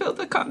fulfill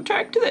the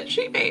contract that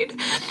she made.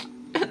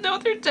 And now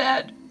they're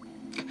dead.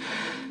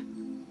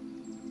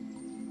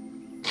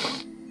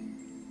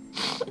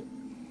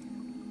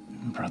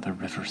 Brother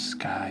River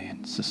Sky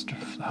and Sister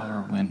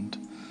Flower Wind.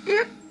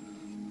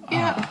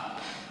 Yeah.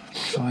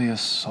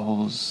 Joyous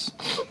souls.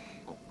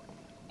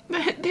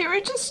 They were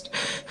just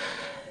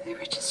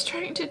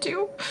trying to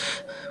do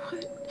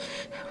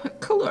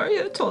what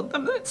Kaloria told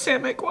them that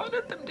Samek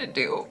wanted them to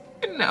do,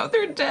 and now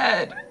they're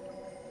dead.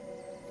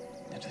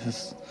 It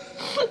is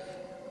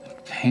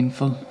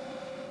painful.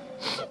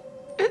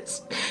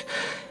 It's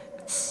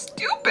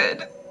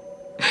stupid.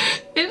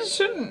 It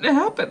shouldn't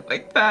happen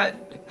like that.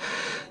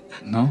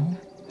 No?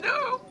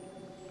 No.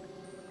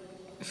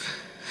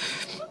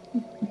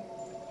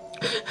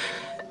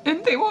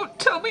 And they won't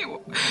tell me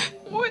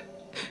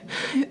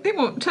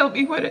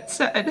what it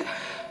said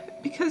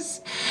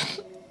because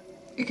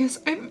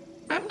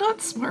I'm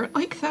not smart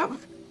like them.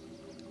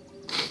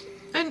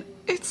 And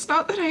it's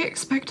not that I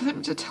expect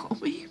them to tell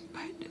me,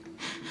 but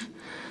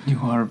You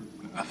are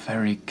a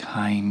very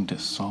kind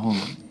soul,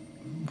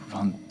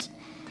 Runt.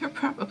 they're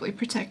probably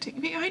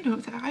protecting me. I know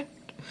that.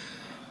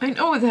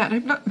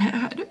 I'm not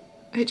mad.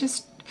 I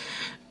just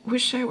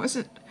wish I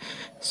wasn't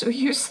so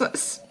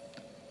useless.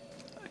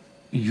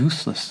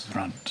 Useless,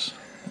 Runt.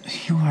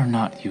 You are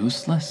not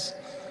useless.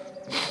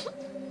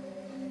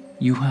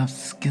 You have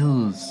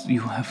skills,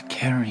 you have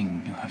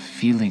caring, you have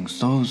feelings.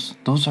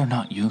 Those are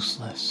not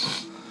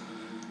useless.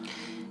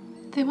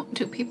 They won't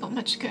do people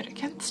much good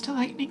against a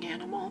lightning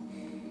animal.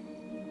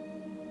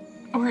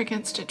 Or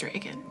against a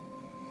dragon.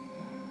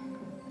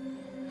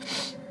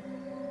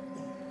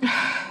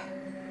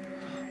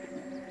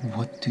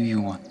 What do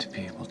you want to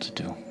be able to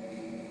do?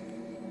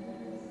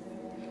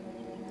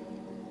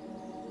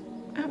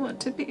 I want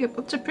to be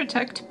able to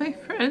protect my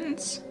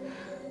friends.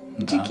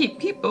 To keep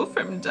people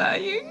from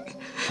dying.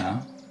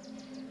 Huh?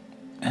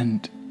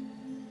 And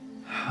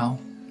how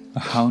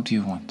do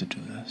you want to do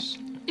this?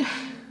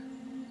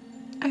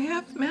 I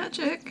have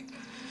magic.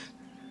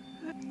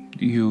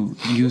 You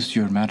used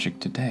your magic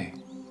today,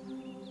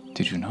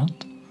 did you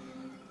not?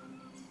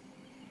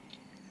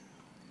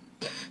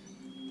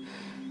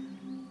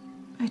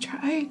 I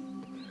tried.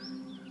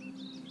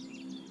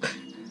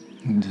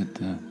 Did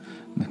the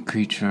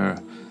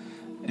creature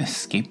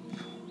escape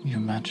your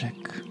magic?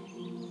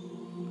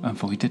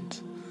 Avoid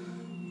it?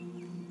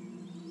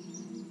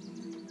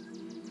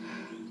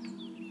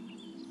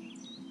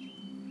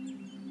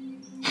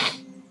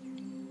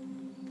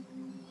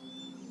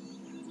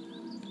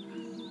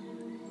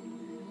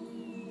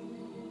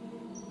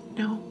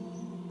 No.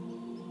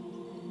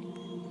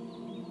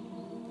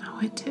 No,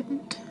 it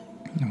didn't.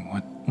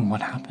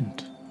 What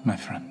happened, my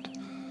friend?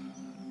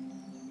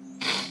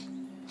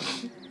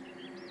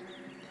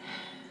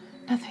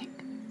 Nothing.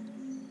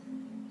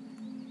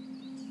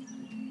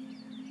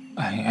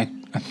 I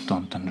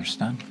don't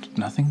understand.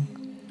 Nothing?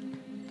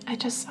 I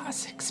just saw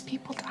 6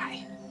 people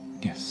die.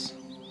 Yes.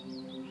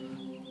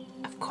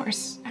 Of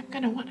course, I'm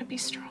gonna want to be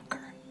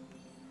stronger.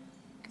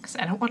 Because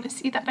I don't want to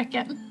see that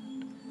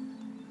again.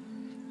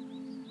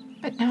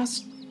 But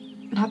now's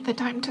not the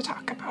time to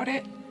talk about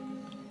it.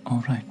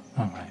 All right.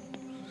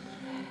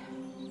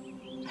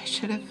 I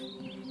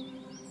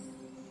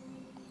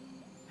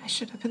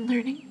should have been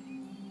learning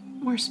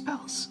more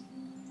spells.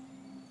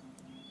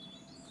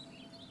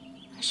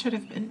 I should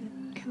have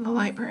been in the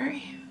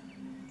library.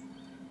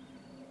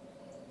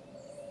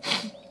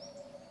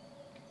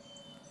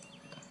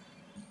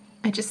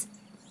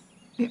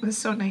 It was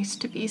so nice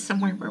to be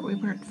somewhere where we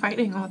weren't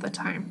fighting all the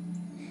time.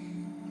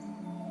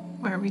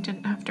 Where we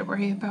didn't have to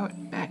worry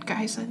about bad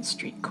guys on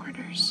street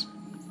corners.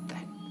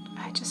 That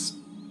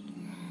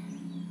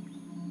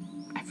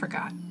I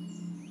forgot.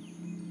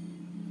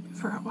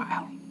 For a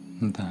while.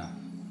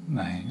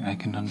 I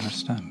can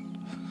understand.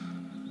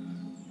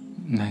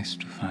 Nice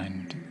to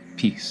find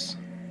peace.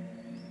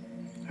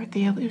 Or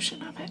the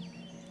illusion of it.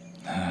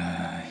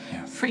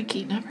 Yeah.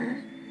 Frankie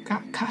never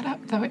got caught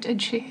up, though,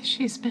 did she?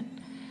 She's been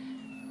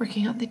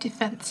working on the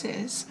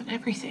defenses and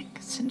everything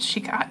since she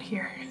got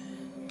here.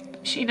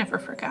 She never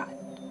forgot.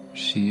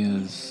 She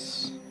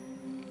is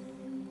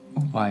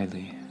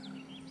wily.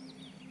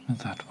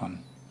 That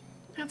one.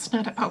 It's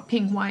not about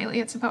being wily,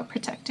 it's about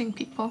protecting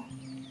people.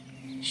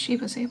 She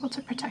was able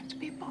to protect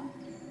people.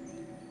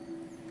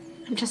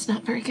 I'm just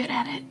not very good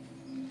at it.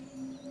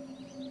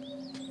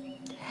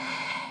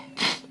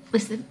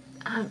 Listen,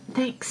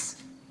 thanks.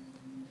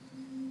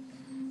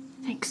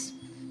 Thanks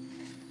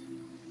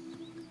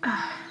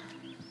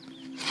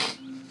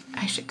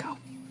should go.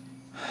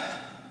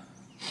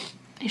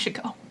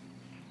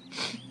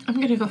 I'm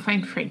gonna go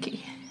find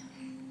Frankie.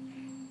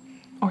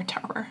 Or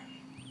Tarur.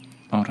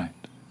 All right.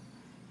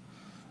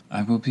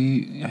 I will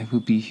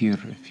be here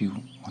if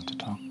you want to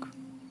talk.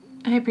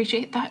 I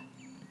appreciate that.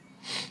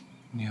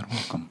 You're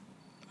welcome.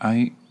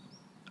 I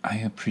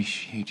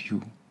appreciate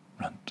you,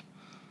 Runt.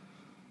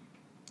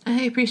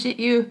 I appreciate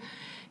you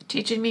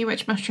teaching me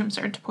which mushrooms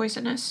aren't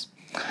poisonous.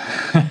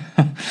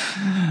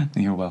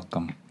 You're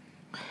welcome.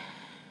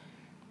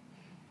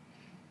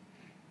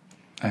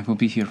 I will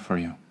be here for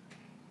you.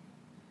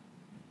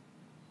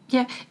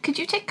 Yeah, could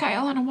you take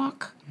Kyle on a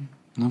walk?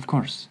 Of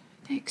course.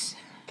 Thanks.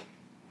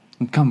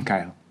 Come,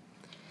 Kyle.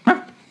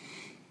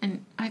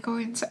 And I go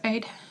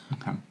inside.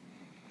 Okay.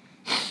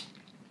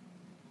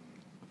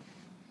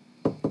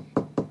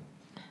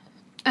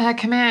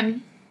 Come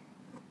in.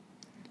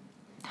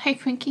 Hi,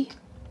 Frankie.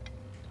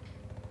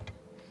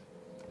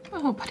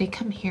 Oh, buddy,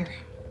 come here.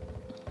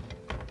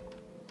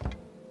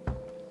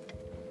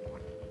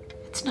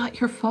 It's not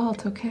your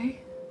fault, okay?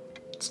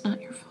 It's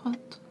not your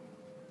fault.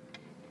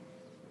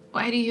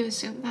 Why do you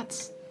assume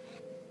that's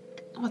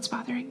what's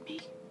bothering me?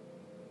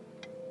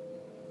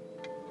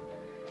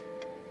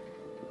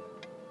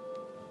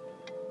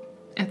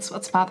 It's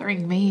what's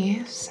bothering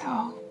me,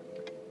 so...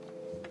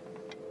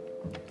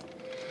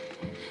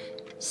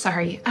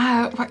 Sorry,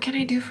 what can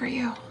I do for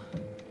you?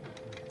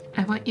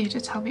 I want you to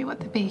tell me what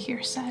the Bay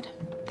here said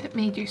that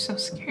made you so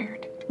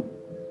scared.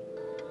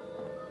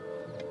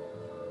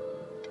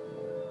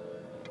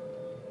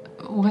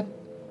 What?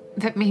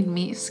 That made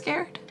me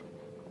scared?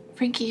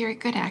 Frankie, you're a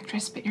good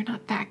actress, but you're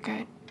not that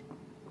good.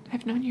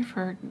 I've known you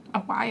for a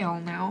while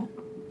now.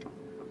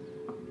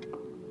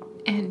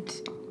 And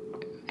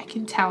I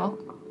can tell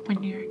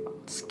when you're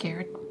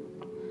scared.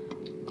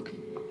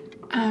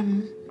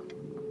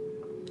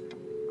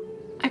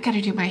 I've got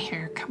to do my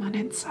hair. Come on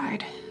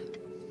inside.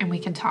 And we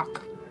can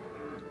talk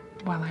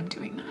while I'm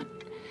doing that.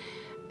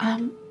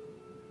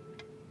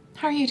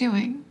 How are you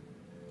doing?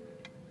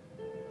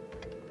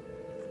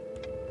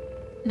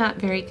 Not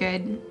very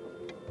good,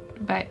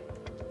 but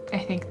I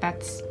think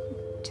that's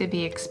to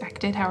be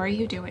expected. How are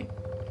you doing?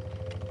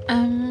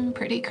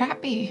 Pretty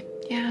crappy.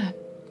 Yeah,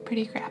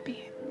 pretty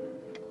crappy.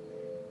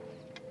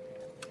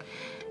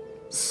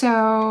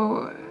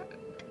 So,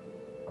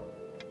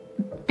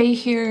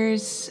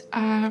 Bayhears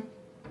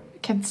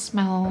can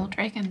smell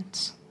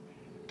dragons.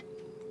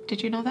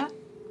 Did you know that?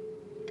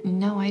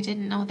 No, I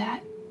didn't know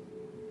that.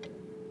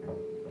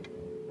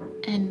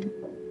 And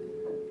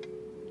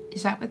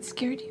is that what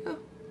scared you?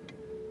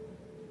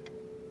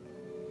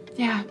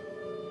 Yeah.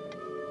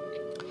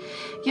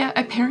 Yeah,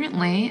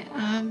 apparently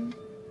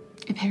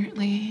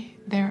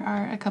there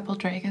are a couple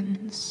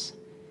dragons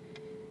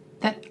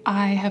that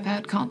I have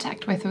had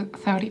contact with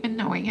without even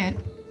knowing it.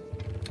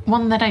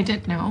 One that I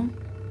did know,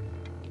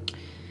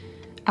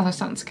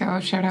 Alessandro,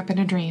 showed up in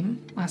a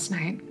dream last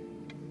night.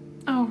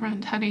 Oh,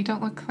 Runt, honey,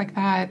 don't look like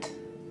that.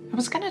 I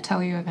was gonna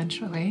tell you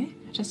eventually.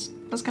 I just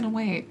was gonna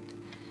wait.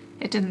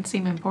 It didn't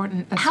seem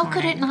important this morning. How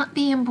could it not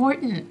be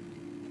important?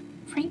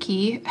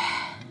 Frankie...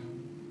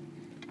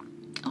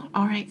 Oh,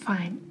 all right,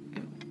 fine.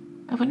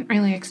 I wouldn't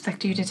really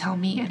expect you to tell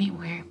me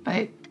anyway,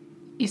 but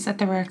you said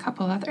there were a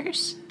couple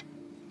others?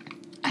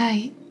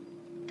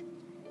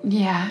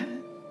 Yeah.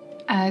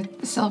 A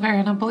silver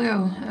and a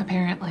blue,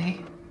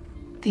 apparently.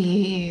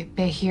 The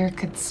Bayhear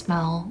could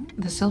smell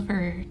the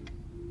silver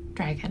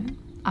dragon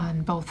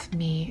on both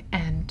me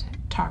and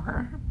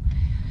Tarur,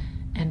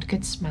 and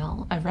could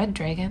smell a red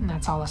dragon,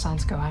 that's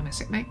Alessandro, I'm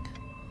assuming,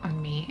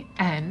 on me,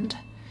 and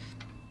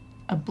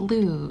a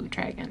blue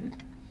dragon.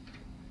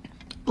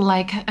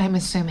 Like, I'm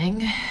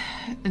assuming,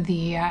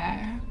 the,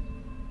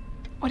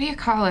 what do you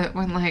call it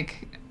when,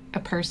 like, a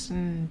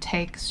person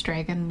takes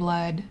dragon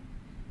blood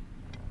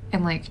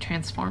and, like,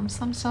 transforms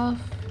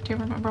themselves? Do you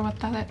remember what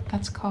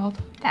that's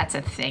called? That's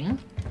a thing?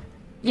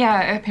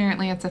 Yeah,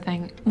 apparently it's a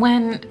thing.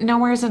 When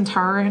Nowheres and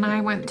Tarur and I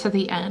went to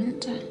the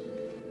end,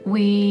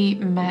 we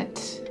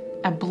met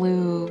a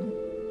blue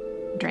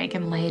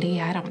dragon lady.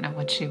 I don't know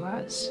what she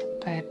was,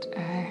 but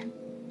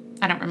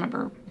I don't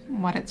remember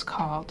what it's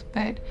called,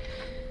 but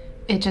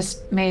it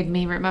just made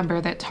me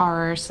remember that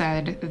Tarur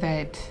said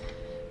that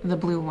the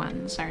blue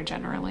ones are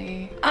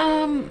generally,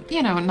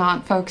 you know,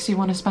 not folks you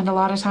want to spend a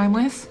lot of time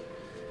with.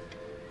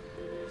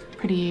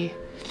 Pretty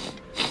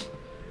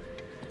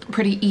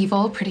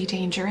evil, pretty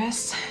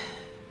dangerous.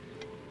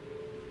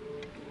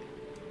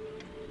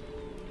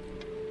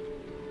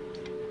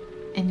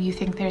 And you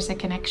think there's a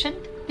connection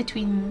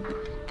between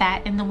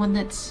that and the one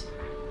that's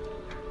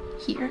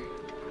here?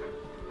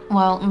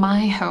 Well,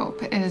 my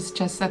hope is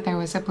just that there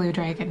was a blue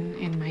dragon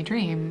in my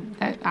dream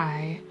that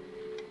I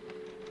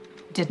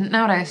didn't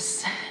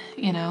notice,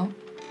 you know?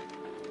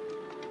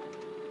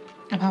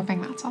 I'm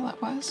hoping that's all it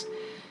was.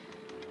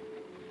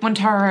 When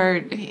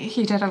Tarur,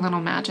 he did a little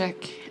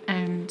magic,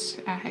 and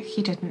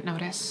he didn't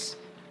notice.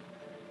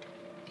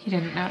 He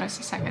didn't notice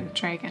a second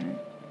dragon,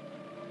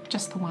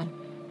 just the one.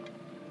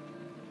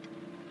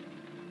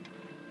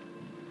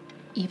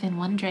 Even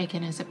one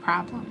dragon is a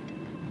problem.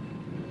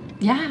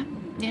 Yeah,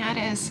 Yeah,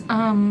 it is.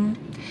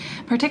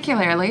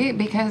 Particularly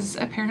because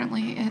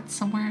apparently it's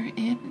somewhere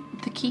in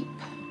the keep.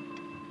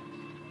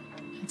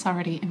 It's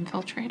already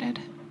infiltrated.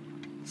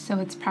 So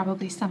it's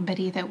probably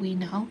somebody that we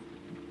know.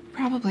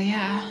 Probably,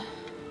 yeah.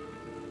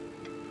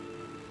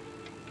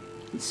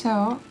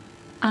 So,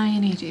 I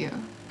need you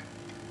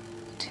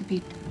to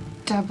be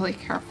doubly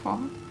careful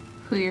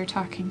who you're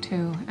talking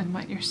to and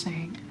what you're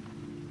saying.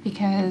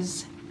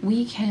 Because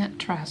we can't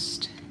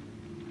trust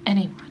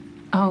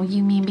anyone. Oh,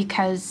 you mean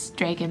because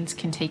dragons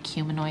can take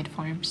humanoid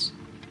forms?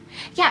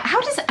 Yeah,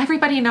 how does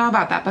everybody know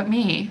about that but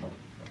me?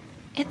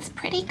 It's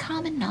pretty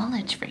common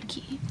knowledge,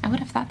 Frankie. I would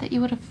have thought that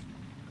you would have...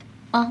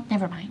 Well,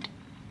 never mind.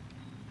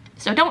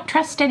 So don't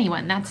trust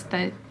anyone. That's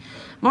the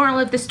moral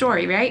of the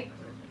story, right?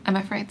 I'm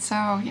afraid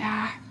so,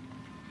 yeah.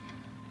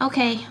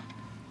 Okay.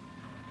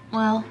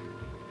 Well,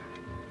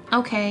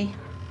 okay.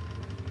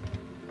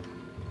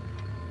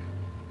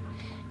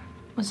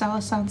 Was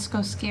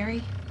Alessandro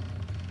scary?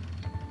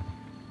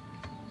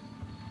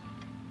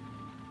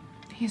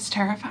 He's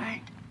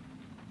terrifying.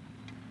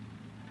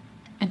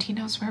 And he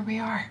knows where we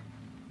are.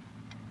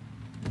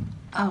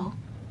 Oh.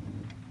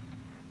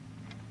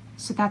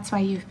 So that's why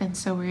you've been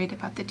so worried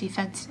about the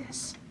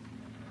defenses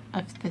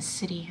of the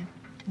city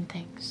and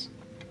things.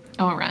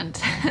 Oh,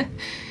 Runt.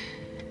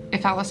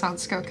 If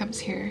Alessandro comes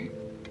here,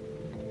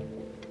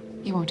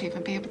 you won't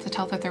even be able to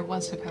tell that there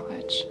was a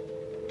village.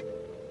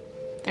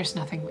 There's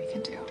nothing we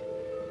can do.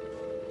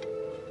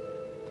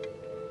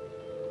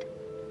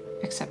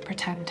 Except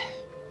pretend.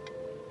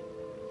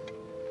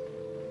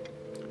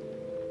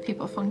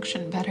 People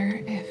function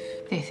better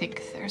if they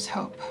think there's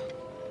hope.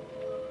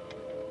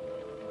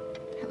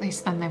 At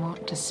least then they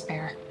won't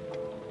despair.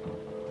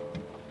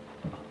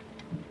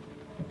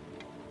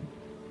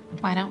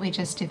 Why don't we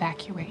just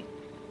evacuate?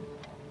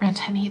 Runt,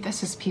 honey,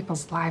 this is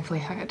people's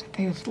livelihood.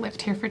 They've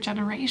lived here for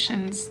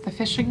generations. The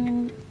fishing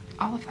and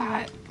all of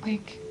that,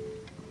 like...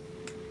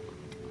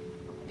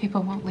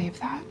 People won't leave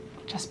that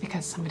just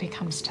because somebody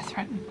comes to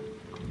threaten.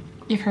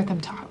 You've heard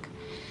them talk.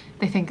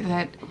 They think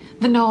that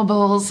the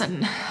nobles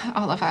and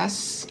all of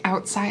us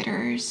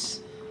outsiders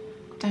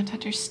don't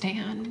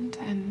understand,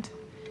 and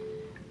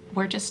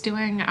we're just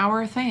doing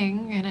our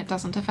thing and it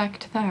doesn't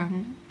affect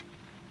them.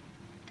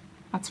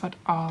 That's what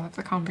all of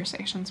the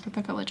conversations with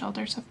the village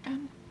elders have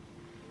been.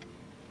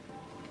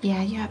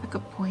 Yeah, you have a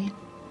good point.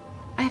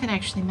 I haven't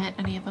actually met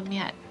any of them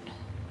yet.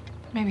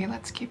 Maybe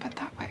let's keep it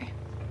that way.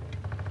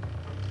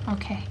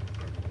 Okay.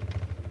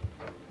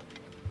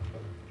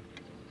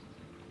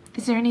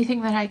 Is there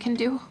anything that I can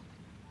do?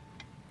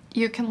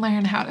 You can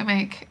learn how to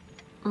make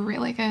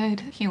really good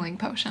healing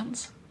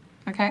potions,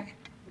 okay?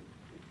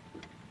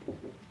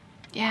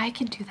 Yeah, I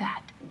can do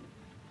that.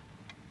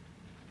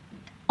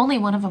 Only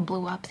one of them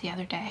blew up the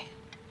other day.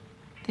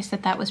 They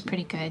said that was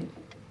pretty good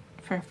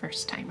for a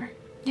first-timer.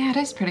 Yeah, it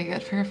is pretty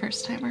good for a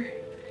first-timer.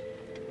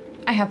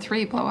 I had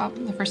 3 blow up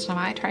the first time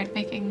I tried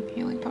making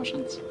healing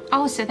potions.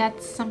 Oh, so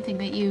that's something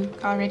that you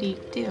already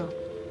do?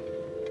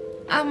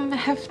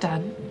 Have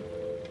done.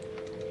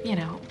 You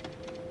know,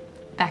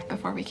 back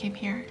before we came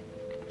here.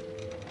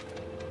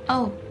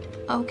 Oh,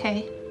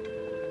 okay.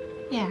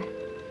 Yeah.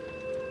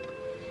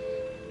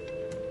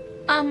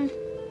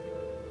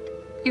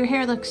 Your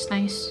hair looks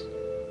nice.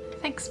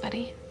 Thanks,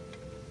 buddy.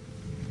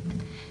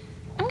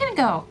 I'm gonna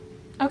go.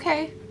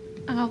 Okay.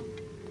 I'll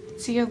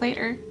see you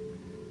later.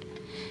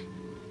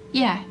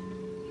 Yeah.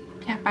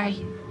 Yeah, bye.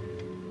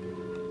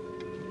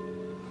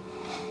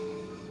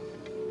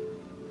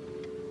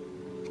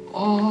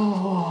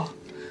 Oh,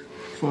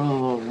 poor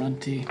little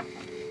Runty.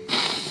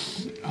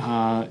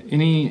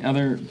 Any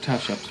other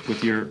touch-ups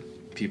with your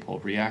people?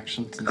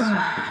 Reactions and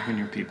stuff between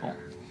your people?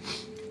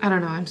 I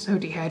don't know, I'm so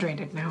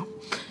dehydrated now.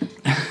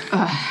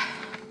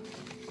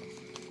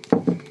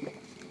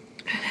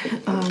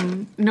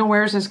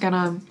 Nowheres is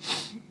gonna,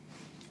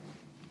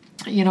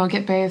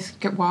 get bathed,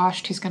 get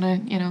washed. He's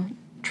gonna,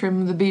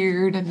 trim the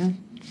beard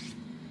and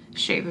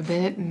shave a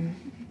bit and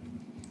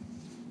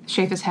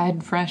shave his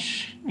head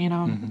fresh,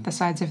 the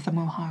sides of the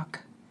mohawk.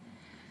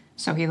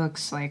 So he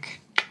looks like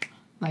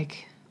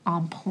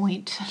on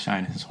point.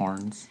 Shine his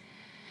horns.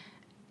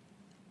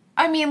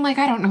 I mean, I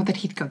don't know that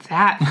he'd go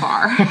that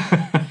far.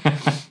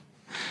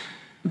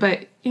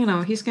 But,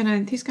 he's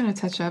gonna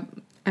touch up,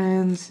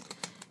 and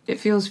it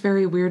feels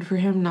very weird for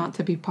him not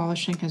to be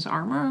polishing his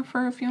armor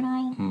for a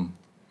funeral.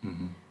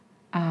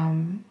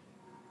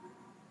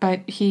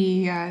 But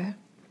he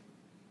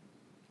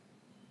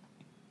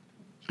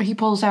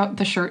pulls out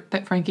the shirt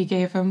that Frankie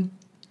gave him.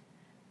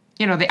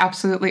 The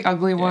absolutely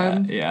ugly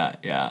one.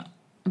 Yeah.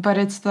 But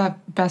it's the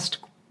best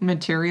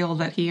material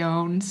that he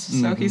owns,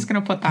 so he's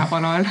gonna put that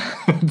one on.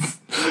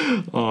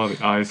 Oh, the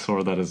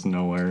eyesore that is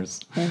Nowheres.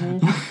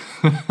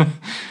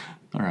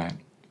 All right.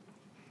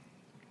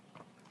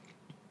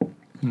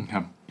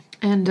 Okay.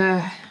 And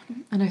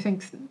I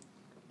think,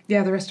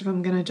 the rest of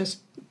them gonna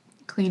just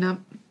clean up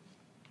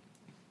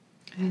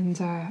and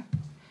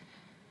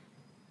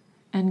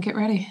get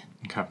ready.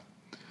 Okay.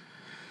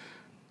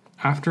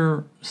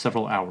 After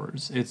several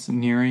hours, it's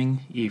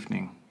nearing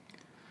evening.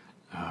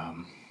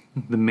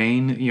 The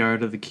main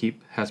yard of the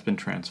keep has been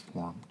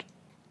transformed.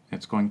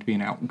 It's going to be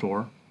an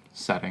outdoor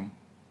setting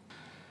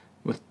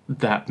with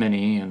that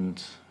many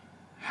and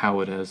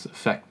how it has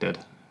affected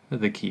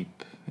the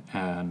keep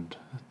and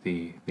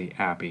the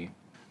abbey.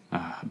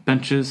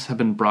 Benches have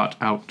been brought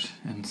out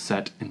and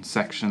set in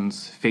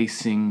sections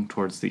facing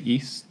towards the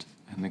east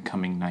and the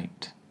coming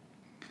night.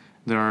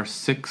 There are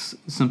 6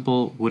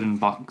 simple wooden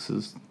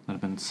boxes that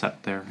have been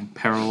set there in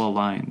parallel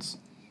lines,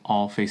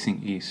 all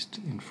facing east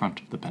in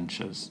front of the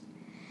benches.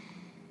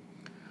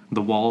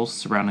 The walls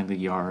surrounding the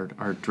yard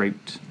are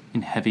draped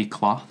in heavy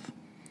cloth,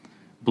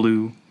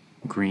 blue,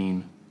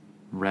 green,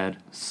 red,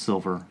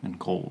 silver, and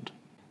gold.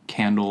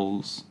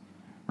 Candles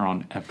are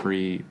on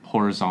every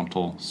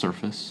horizontal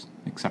surface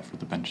except for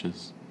the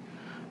benches.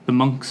 The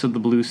monks of the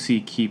Blue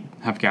Sea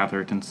Keep have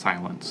gathered in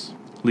silence,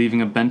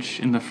 leaving a bench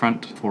in the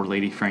front for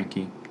Lady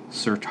Frankie,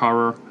 Sir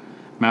Tarur,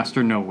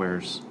 Master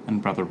Nowheres,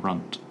 and Brother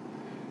Runt.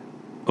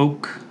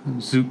 Oak,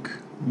 Zook,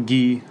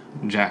 Guy,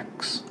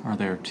 Jax are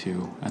there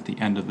too, at the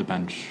end of the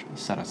bench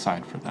set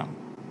aside for them.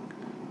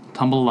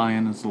 Tumble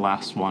Lion is the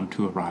last one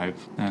to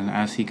arrive, and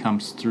as he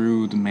comes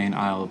through the main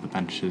aisle of the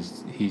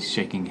benches, he's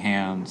shaking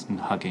hands and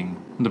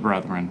hugging the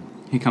brethren.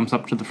 He comes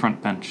up to the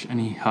front bench, and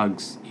he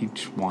hugs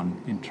each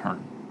one in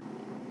turn.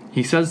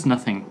 He says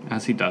nothing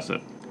as he does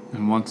it,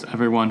 and once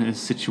everyone is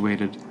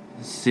situated,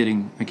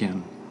 sitting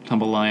again,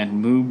 Tumble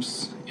Lion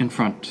moves in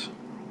front,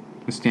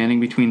 standing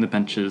between the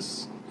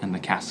benches and the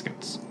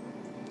caskets.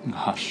 A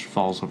hush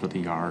falls over the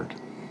yard.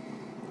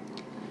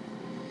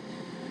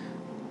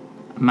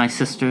 My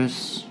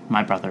sisters,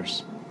 my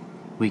brothers,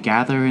 we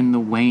gather in the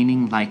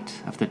waning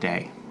light of the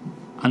day,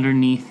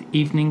 underneath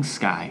evening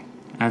sky,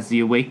 as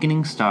the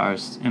awakening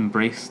stars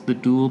embrace the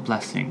dual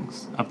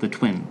blessings of the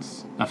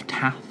twins of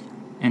Tath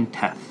and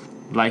Teth,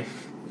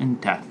 life and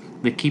death,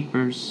 the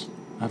keepers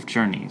of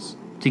journeys.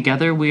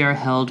 Together we are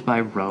held by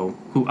Ro,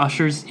 who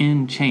ushers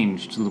in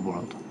change to the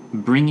world,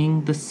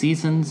 bringing the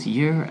seasons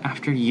year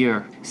after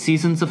year,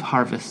 seasons of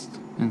harvest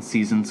and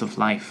seasons of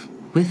life.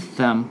 With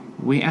them,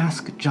 we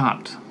ask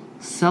Jot,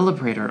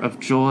 celebrator of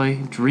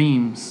joy,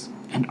 dreams,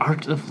 and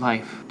art of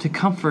life, to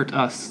comfort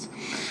us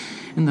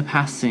in the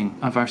passing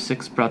of our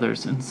 6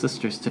 brothers and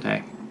sisters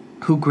today,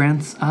 who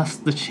grants us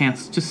the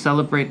chance to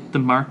celebrate the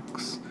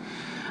marks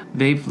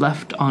they've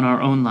left on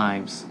our own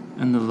lives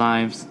and the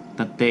lives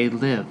that they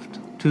lived.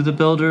 To the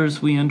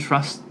builders we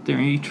entrust their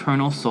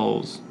eternal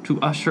souls, to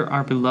usher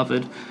our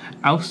beloved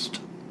Oust,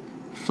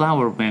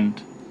 Flower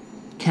Wind,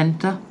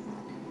 Kenta,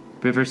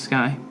 River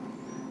Sky,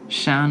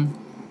 Shan,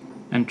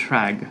 and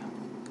Trag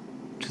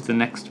to the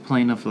next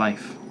plane of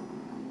life.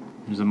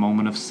 There's a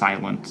moment of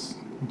silence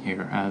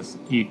here as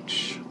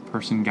each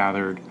person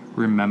gathered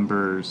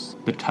remembers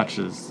the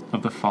touches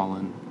of the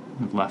fallen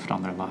left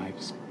on their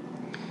lives.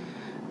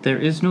 There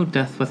is no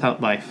death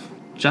without life,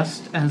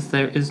 just as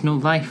there is no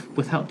life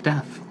without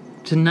death.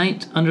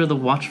 Tonight, under the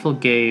watchful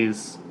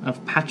gaze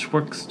of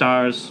patchwork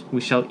stars,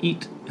 we shall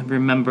eat and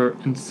remember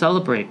and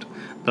celebrate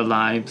the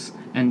lives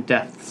and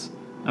deaths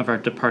of our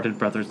departed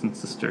brothers and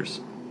sisters.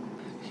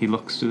 He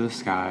looks to the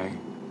sky,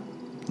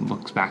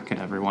 looks back at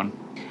everyone.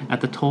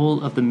 At the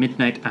toll of the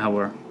midnight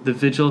hour, the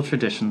vigil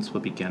traditions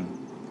will begin.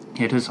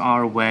 It is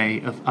our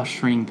way of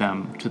ushering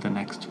them to the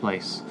next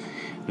place.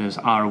 It is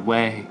our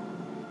way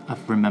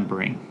of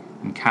remembering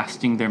and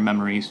casting their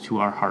memories to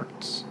our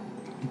hearts.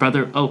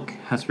 Brother Oak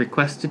has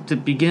requested to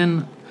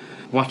begin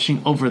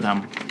watching over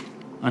them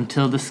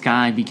until the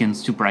sky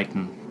begins to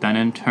brighten. Then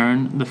in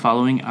turn, the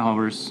following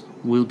hours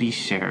will be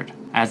shared,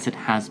 as it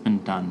has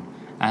been done,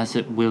 as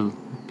it will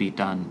be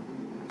done.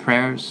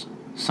 Prayers,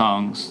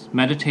 songs,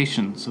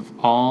 meditations of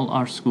all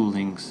our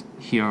schoolings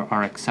here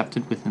are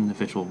accepted within the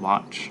vigil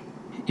watch.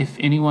 If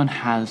anyone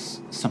has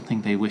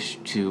something they wish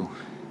to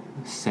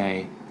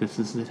say, this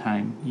is the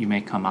time you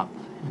may come up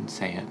and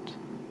say it.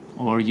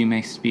 Or you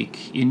may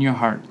speak in your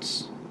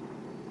hearts.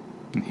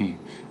 And he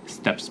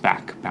steps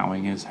back,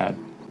 bowing his head.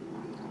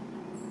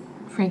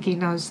 Frankie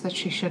knows that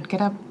she should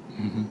get up.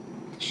 Mm-hmm.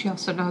 She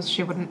also knows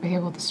she wouldn't be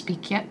able to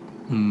speak yet.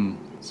 Mm.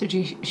 So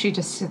she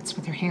just sits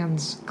with her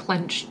hands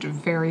clenched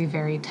very,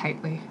 very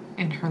tightly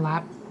in her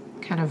lap,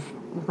 kind of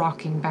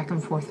rocking back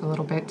and forth a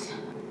little bit.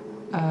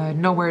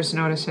 Nowheres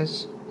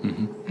notices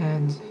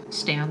and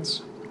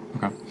stands.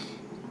 Okay.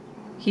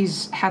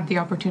 He's had the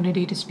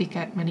opportunity to speak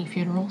at many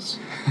funerals.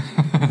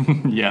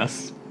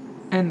 Yes.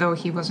 And though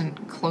he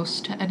wasn't close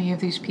to any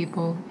of these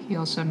people, he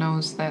also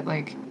knows that,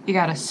 like, you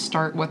gotta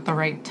start with the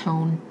right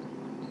tone.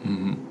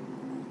 Mm-hmm.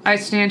 I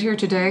stand here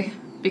today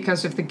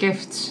because of the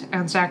gifts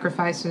and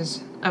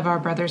sacrifices of our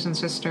brothers and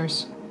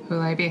sisters who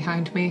lie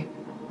behind me.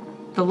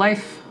 The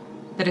life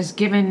that is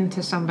given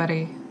to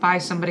somebody by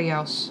somebody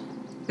else,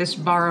 this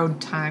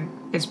borrowed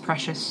time, is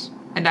precious.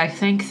 And I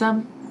thank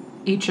them,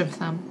 each of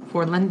them,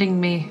 for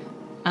lending me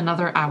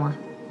another hour,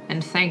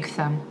 and thank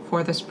them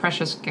for this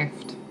precious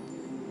gift.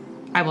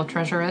 I will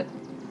treasure it,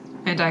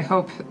 and I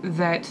hope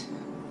that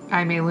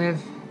I may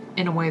live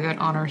in a way that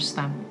honors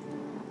them,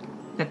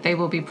 that they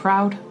will be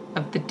proud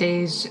of the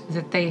days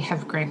that they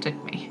have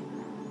granted me.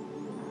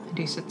 And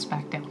he sits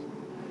back down.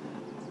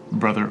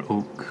 Brother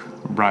Oak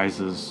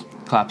rises,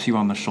 claps you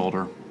on the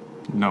shoulder,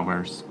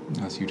 nowheres,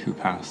 as you two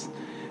pass.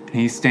 And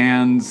he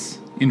stands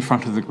in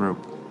front of the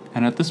group.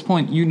 And at this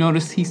point, you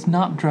notice he's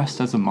not dressed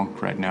as a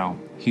monk right now.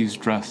 He's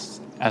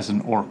dressed as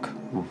an orc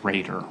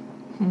raider.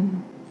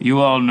 You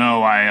all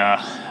know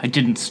I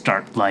didn't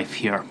start life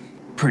here.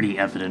 Pretty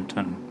evident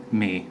on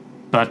me.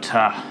 But,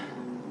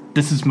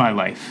 this is my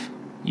life.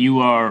 You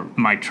are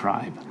my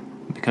tribe.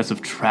 Because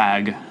of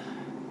Trag,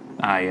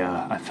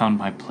 I found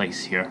my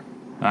place here.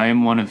 I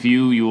am one of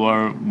you, you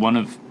are one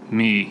of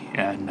me,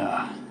 and,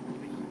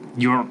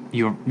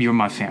 you're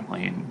my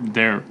family. And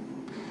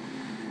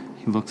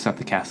he looks at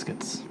the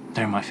caskets.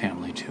 They're my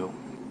family, too.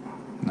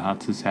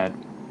 Nods his head.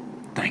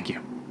 Thank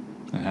you.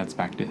 And heads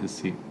back to his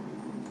seat.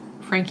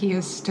 Frankie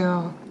is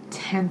still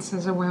tense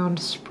as a wound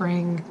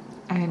spring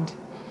and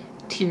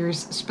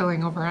tears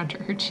spilling over onto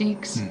her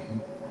cheeks.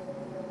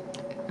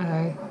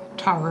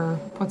 Tarur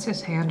puts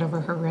his hand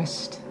over her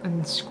wrist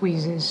and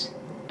squeezes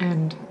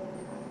and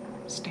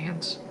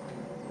stands.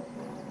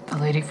 The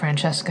Lady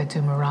Francesca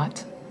de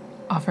Murat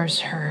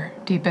offers her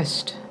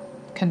deepest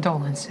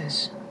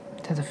condolences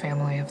to the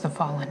family of the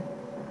fallen,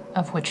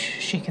 of which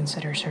she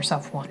considers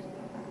herself one.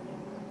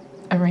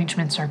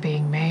 Arrangements are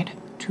being made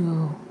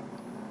to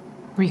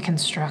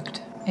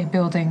reconstruct a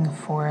building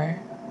for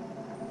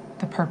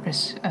the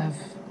purpose of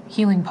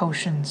healing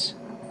potions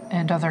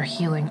and other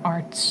healing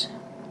arts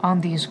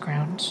on these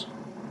grounds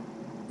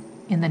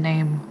in the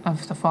name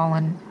of the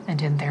fallen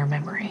and in their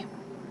memory.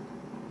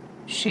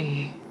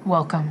 She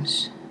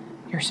welcomes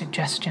your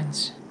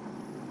suggestions,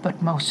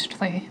 but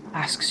mostly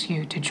asks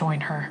you to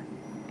join her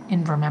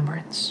in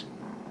remembrance.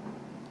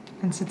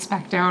 And sits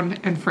back down,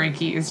 and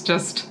Frankie is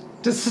just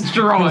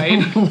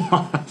destroyed.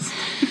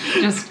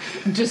 Just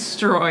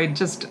destroyed,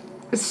 just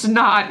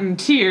snot and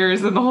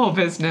tears and the whole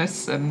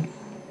business. And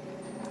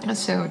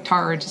so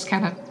Tara just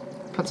kind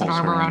of puts an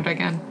arm around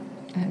again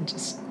and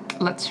just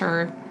lets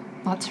her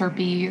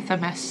be the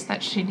mess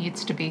that she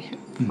needs to be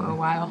for a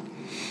while.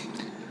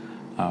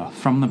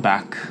 From the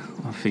back,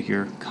 a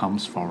figure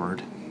comes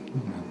forward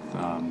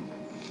with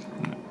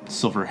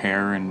silver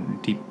hair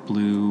and deep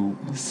blue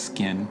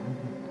skin.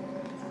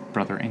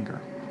 Brother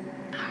Inger.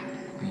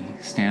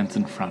 He stands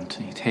in front.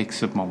 He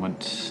takes a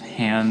moment,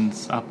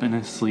 hands up in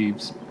his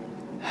sleeves.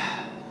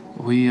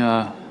 We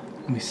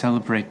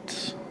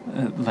celebrate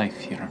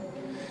life here.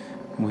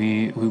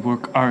 We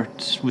work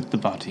art with the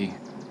body.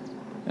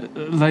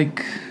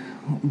 Like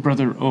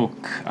Brother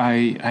Oak,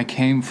 I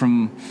came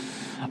from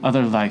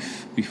other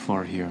life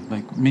before here.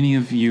 Like many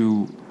of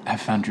you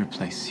have found your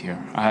place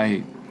here.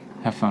 I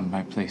have found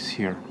my place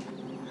here.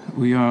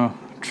 We are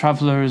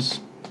travelers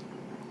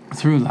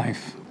through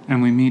life,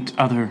 and we meet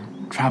other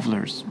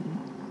travelers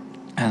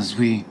as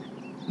we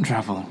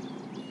travel,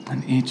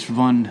 and each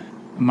one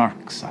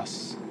marks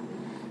us,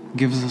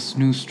 gives us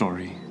new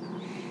story,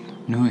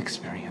 new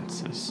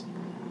experiences.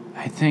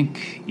 I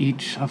thank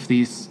each of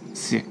these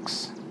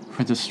 6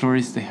 for the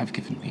stories they have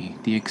given me,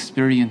 the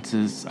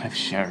experiences I've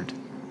shared,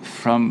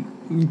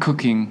 from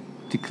cooking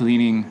to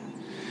cleaning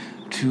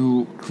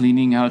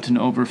out an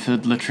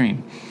overfilled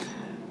latrine.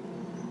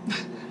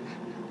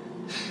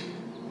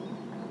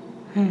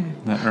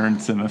 That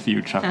earns him a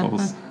few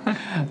chuckles.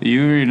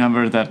 You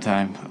remember that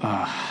time.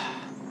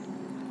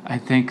 I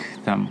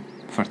thank them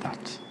for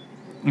that.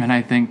 And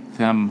I thank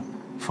them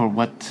for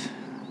what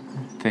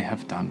they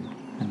have done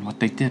and what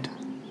they did.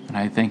 And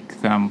I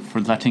thank them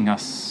for letting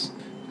us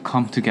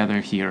come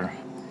together here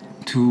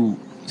to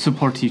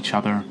support each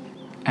other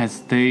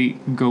as they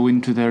go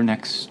into their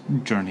next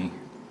journey,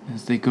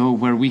 as they go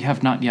where we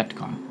have not yet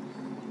gone.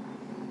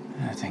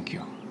 Thank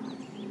you.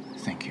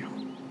 Thank you.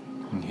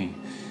 And he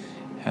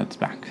heads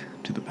back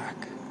to the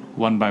back.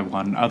 One by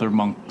one, other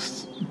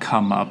monks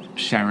come up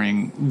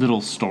sharing little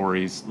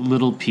stories,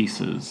 little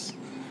pieces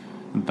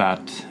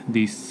that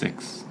these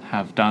 6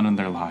 have done in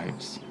their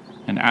lives.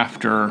 And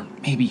after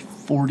maybe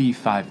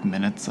 45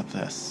 minutes of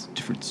this,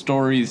 different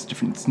stories,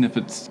 different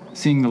snippets,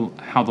 seeing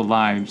how the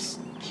lives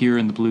here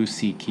in the Blue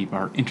Sea Keep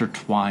are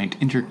intertwined,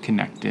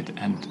 interconnected,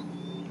 and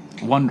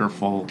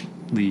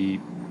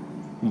wonderfully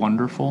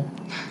wonderful.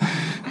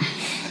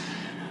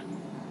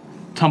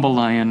 Tumble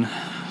Lion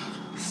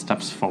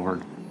steps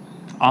forward,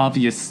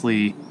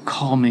 obviously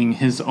calming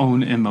his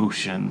own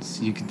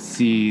emotions. You can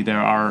see there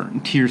are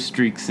tear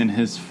streaks in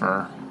his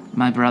fur.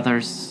 My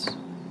brothers,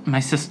 my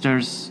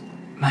sisters,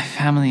 my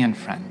family and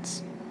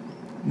friends,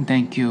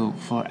 thank you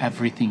for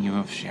everything you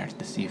have shared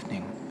this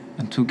evening.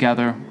 And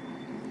together,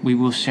 we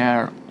will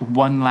share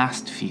one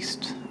last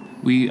feast.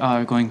 We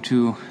are going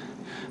to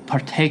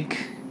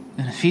partake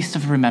in a feast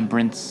of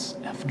remembrance,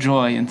 of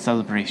joy and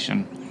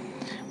celebration.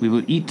 We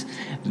will eat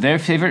their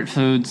favorite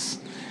foods.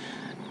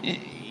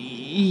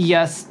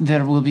 Yes,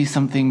 there will be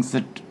some things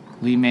that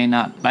we may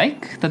not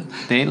like, that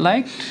they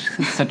liked,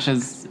 such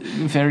as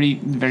very,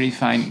 very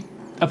fine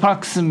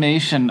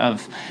approximation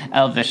of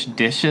elvish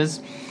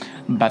dishes,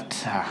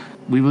 but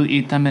we will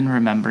eat them in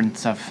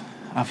remembrance of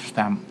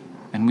them,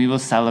 and we will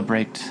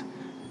celebrate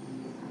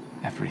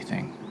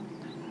everything.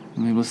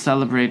 We will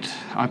celebrate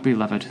our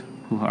beloved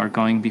who are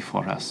going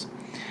before us,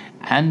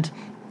 And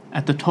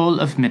at the toll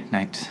of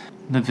midnight,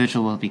 the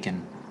vigil will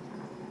begin.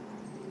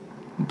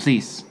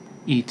 Please,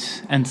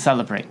 eat and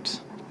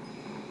celebrate.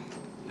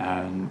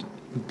 And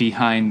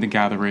behind the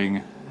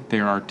gathering,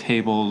 there are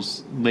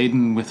tables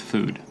laden with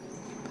food.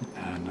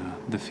 And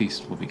the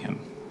feast will begin.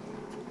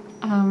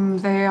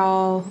 They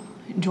all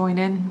join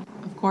in,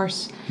 of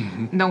course.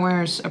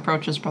 Nowheres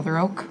approaches Brother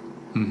Oak.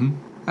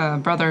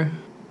 Brother,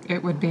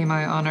 it would be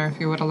my honor if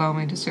you would allow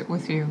me to sit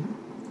with you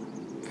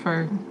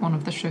for one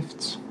of the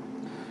shifts.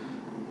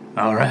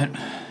 All right.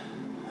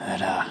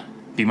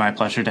 It'd be my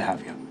pleasure to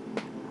have you.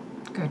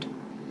 Good.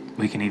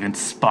 We can even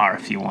spar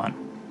if you want.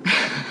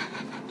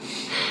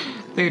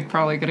 They'd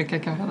probably get a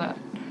kick out of that.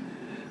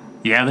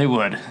 Yeah, they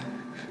would.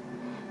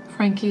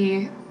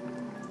 Frankie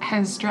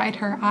has dried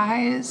her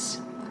eyes.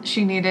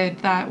 She needed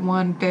that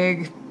one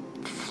big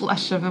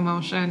flush of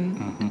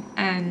emotion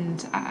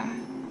and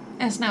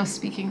is now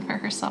speaking for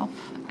herself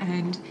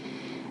and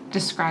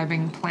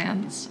describing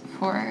plans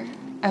for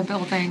a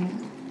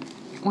building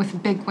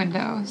with big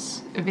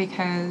windows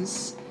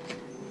because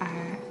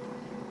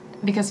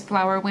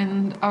Flower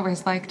Wind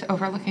always liked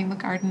overlooking the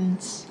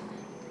gardens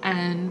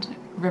and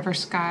River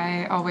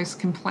Sky always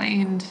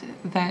complained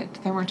that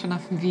there weren't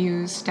enough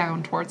views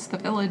down towards the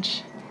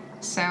village.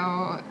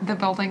 So the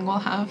building will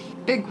have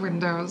big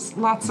windows,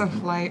 lots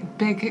of light,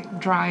 big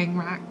drying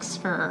racks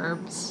for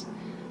herbs,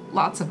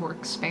 lots of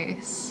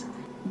workspace,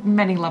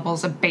 many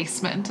levels, a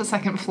basement, a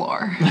second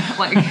floor.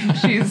 Like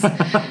she's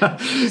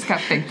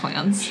got big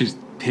plans. She's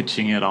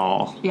pitching it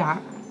all.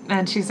 Yeah,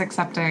 and she's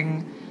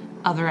accepting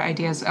other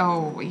ideas.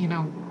 Oh,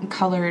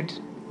 colored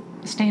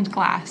stained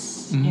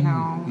glass,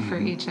 for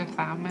each of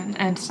them,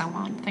 and so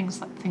on.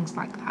 Things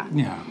like that.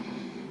 Yeah.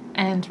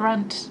 And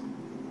Runt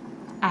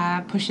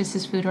pushes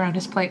his food around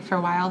his plate for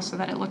a while so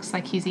that it looks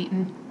like he's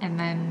eaten, and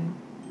then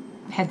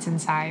heads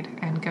inside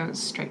and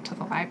goes straight to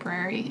the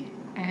library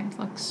and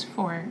looks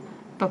for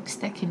books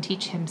that can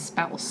teach him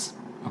spells.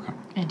 Okay.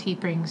 And he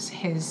brings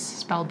his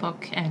spell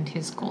book and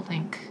his gold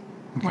ink,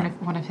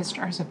 one of his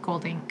jars of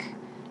gold ink,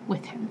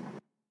 with him.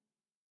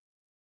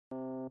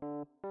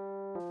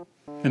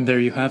 And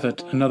there you have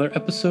it. Another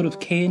episode of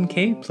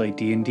K&K Play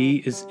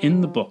D&D is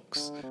in the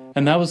books.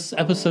 And that was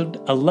episode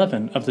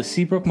 11 of the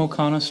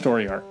Seabrook-Mokana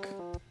story arc.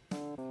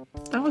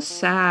 That was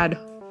sad.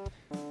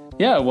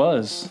 Yeah, it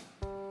was.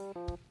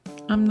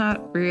 I'm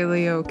not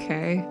really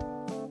okay.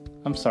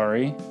 I'm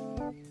sorry.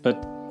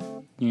 But,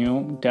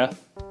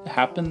 death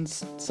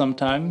happens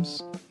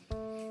sometimes.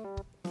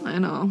 I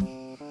know.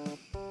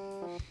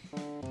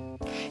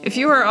 If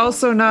you are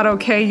also not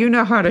okay, you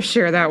know how to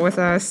share that with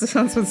us.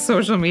 That's what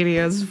social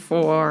media is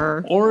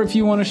for. Or if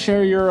you want to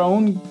share your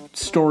own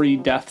story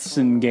deaths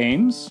in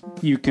games,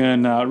 you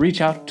can reach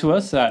out to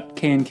us at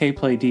K&K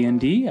Play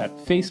D&D at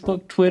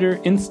Facebook, Twitter,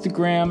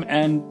 Instagram,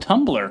 and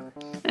Tumblr.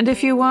 And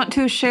if you want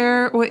to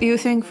share what you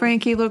think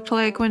Frankie looked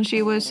like when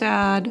she was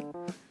sad,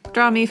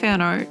 draw me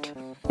fan art.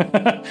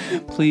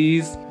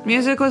 Please.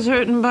 Music was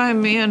written by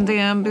me and the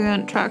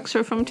ambient tracks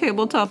are from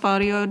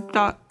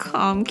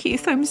tabletopaudio.com.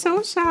 Keith, I'm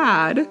so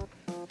sad.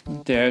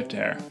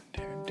 Dare.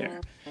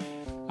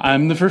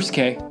 I'm the first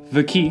K,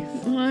 the Keith.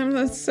 I'm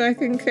the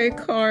second K,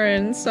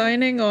 Karin,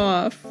 signing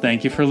off.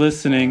 Thank you for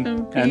listening,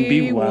 and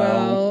be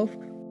well.